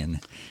Rain.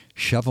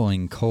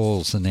 Shoveling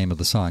Coals, the name of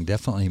the song.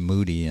 Definitely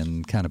moody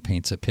and kind of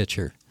paints a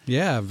picture.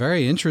 Yeah,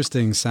 very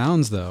interesting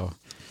sounds, though.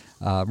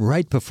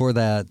 Right before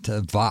that,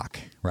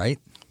 Vok, right?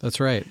 That's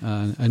right.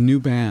 A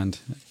new band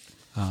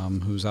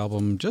whose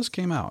album just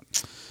came out.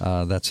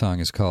 That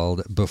song is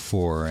called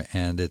Before,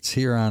 and it's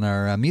here on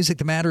our Music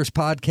That Matters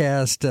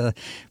podcast.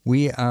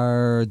 We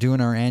are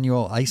doing our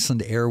annual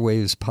Iceland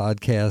Airwaves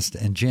podcast,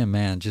 and Jim,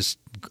 man, just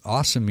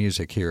awesome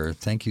music here.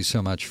 Thank you so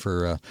much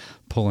for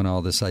pulling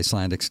all this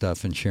Icelandic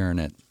stuff and sharing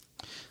it.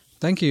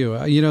 Thank you.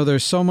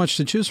 There's so much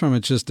to choose from.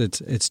 It's just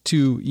it's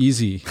too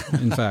easy,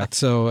 in fact.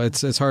 So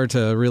it's hard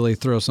to really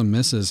throw some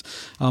misses.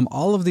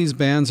 All of these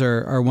bands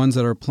are ones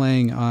that are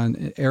playing on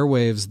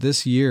Airwaves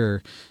this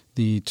year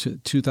the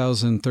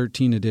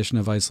 2013 edition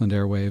of Iceland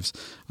Airwaves.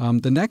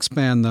 The next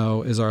band,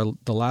 though, is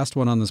the last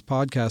one on this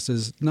podcast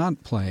is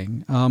not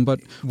playing.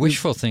 But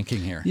Wishful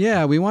thinking here.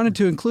 Yeah, we wanted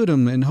to include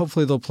them, and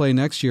hopefully they'll play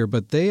next year.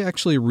 But they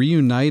actually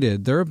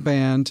reunited. They're a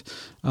band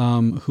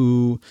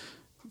who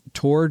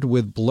toured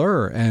with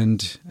Blur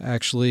and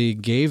actually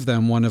gave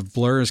them one of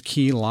Blur's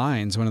key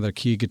lines, one of their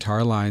key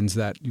guitar lines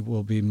that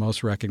will be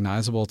most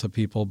recognizable to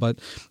people. But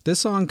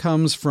this song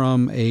comes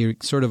from a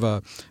sort of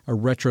a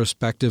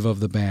retrospective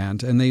of the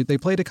band, and they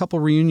played a couple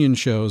reunion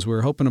shows.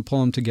 We're hoping to pull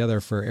them together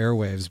for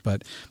Airwaves,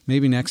 but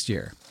maybe next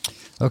year.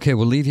 Okay,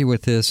 we'll leave you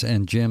with this.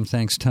 And Jim,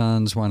 thanks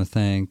tons. Want to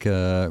thank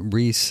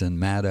Reese and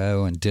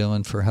Matto and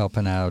Dylan for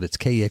helping out. It's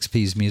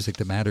KEXP's Music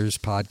That Matters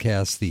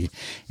podcast, the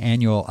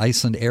annual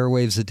Iceland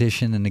Airwaves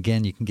edition. And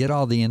again, you can get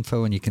all the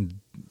info and you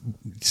can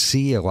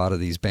see a lot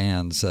of these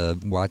bands,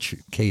 watch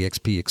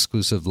KEXP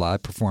exclusive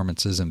live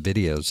performances and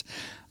videos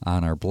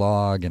on our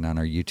blog and on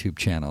our YouTube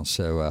channel.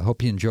 So I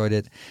hope you enjoyed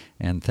it,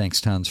 and thanks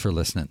tons for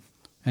listening.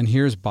 And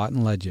here's Botan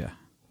Ledja.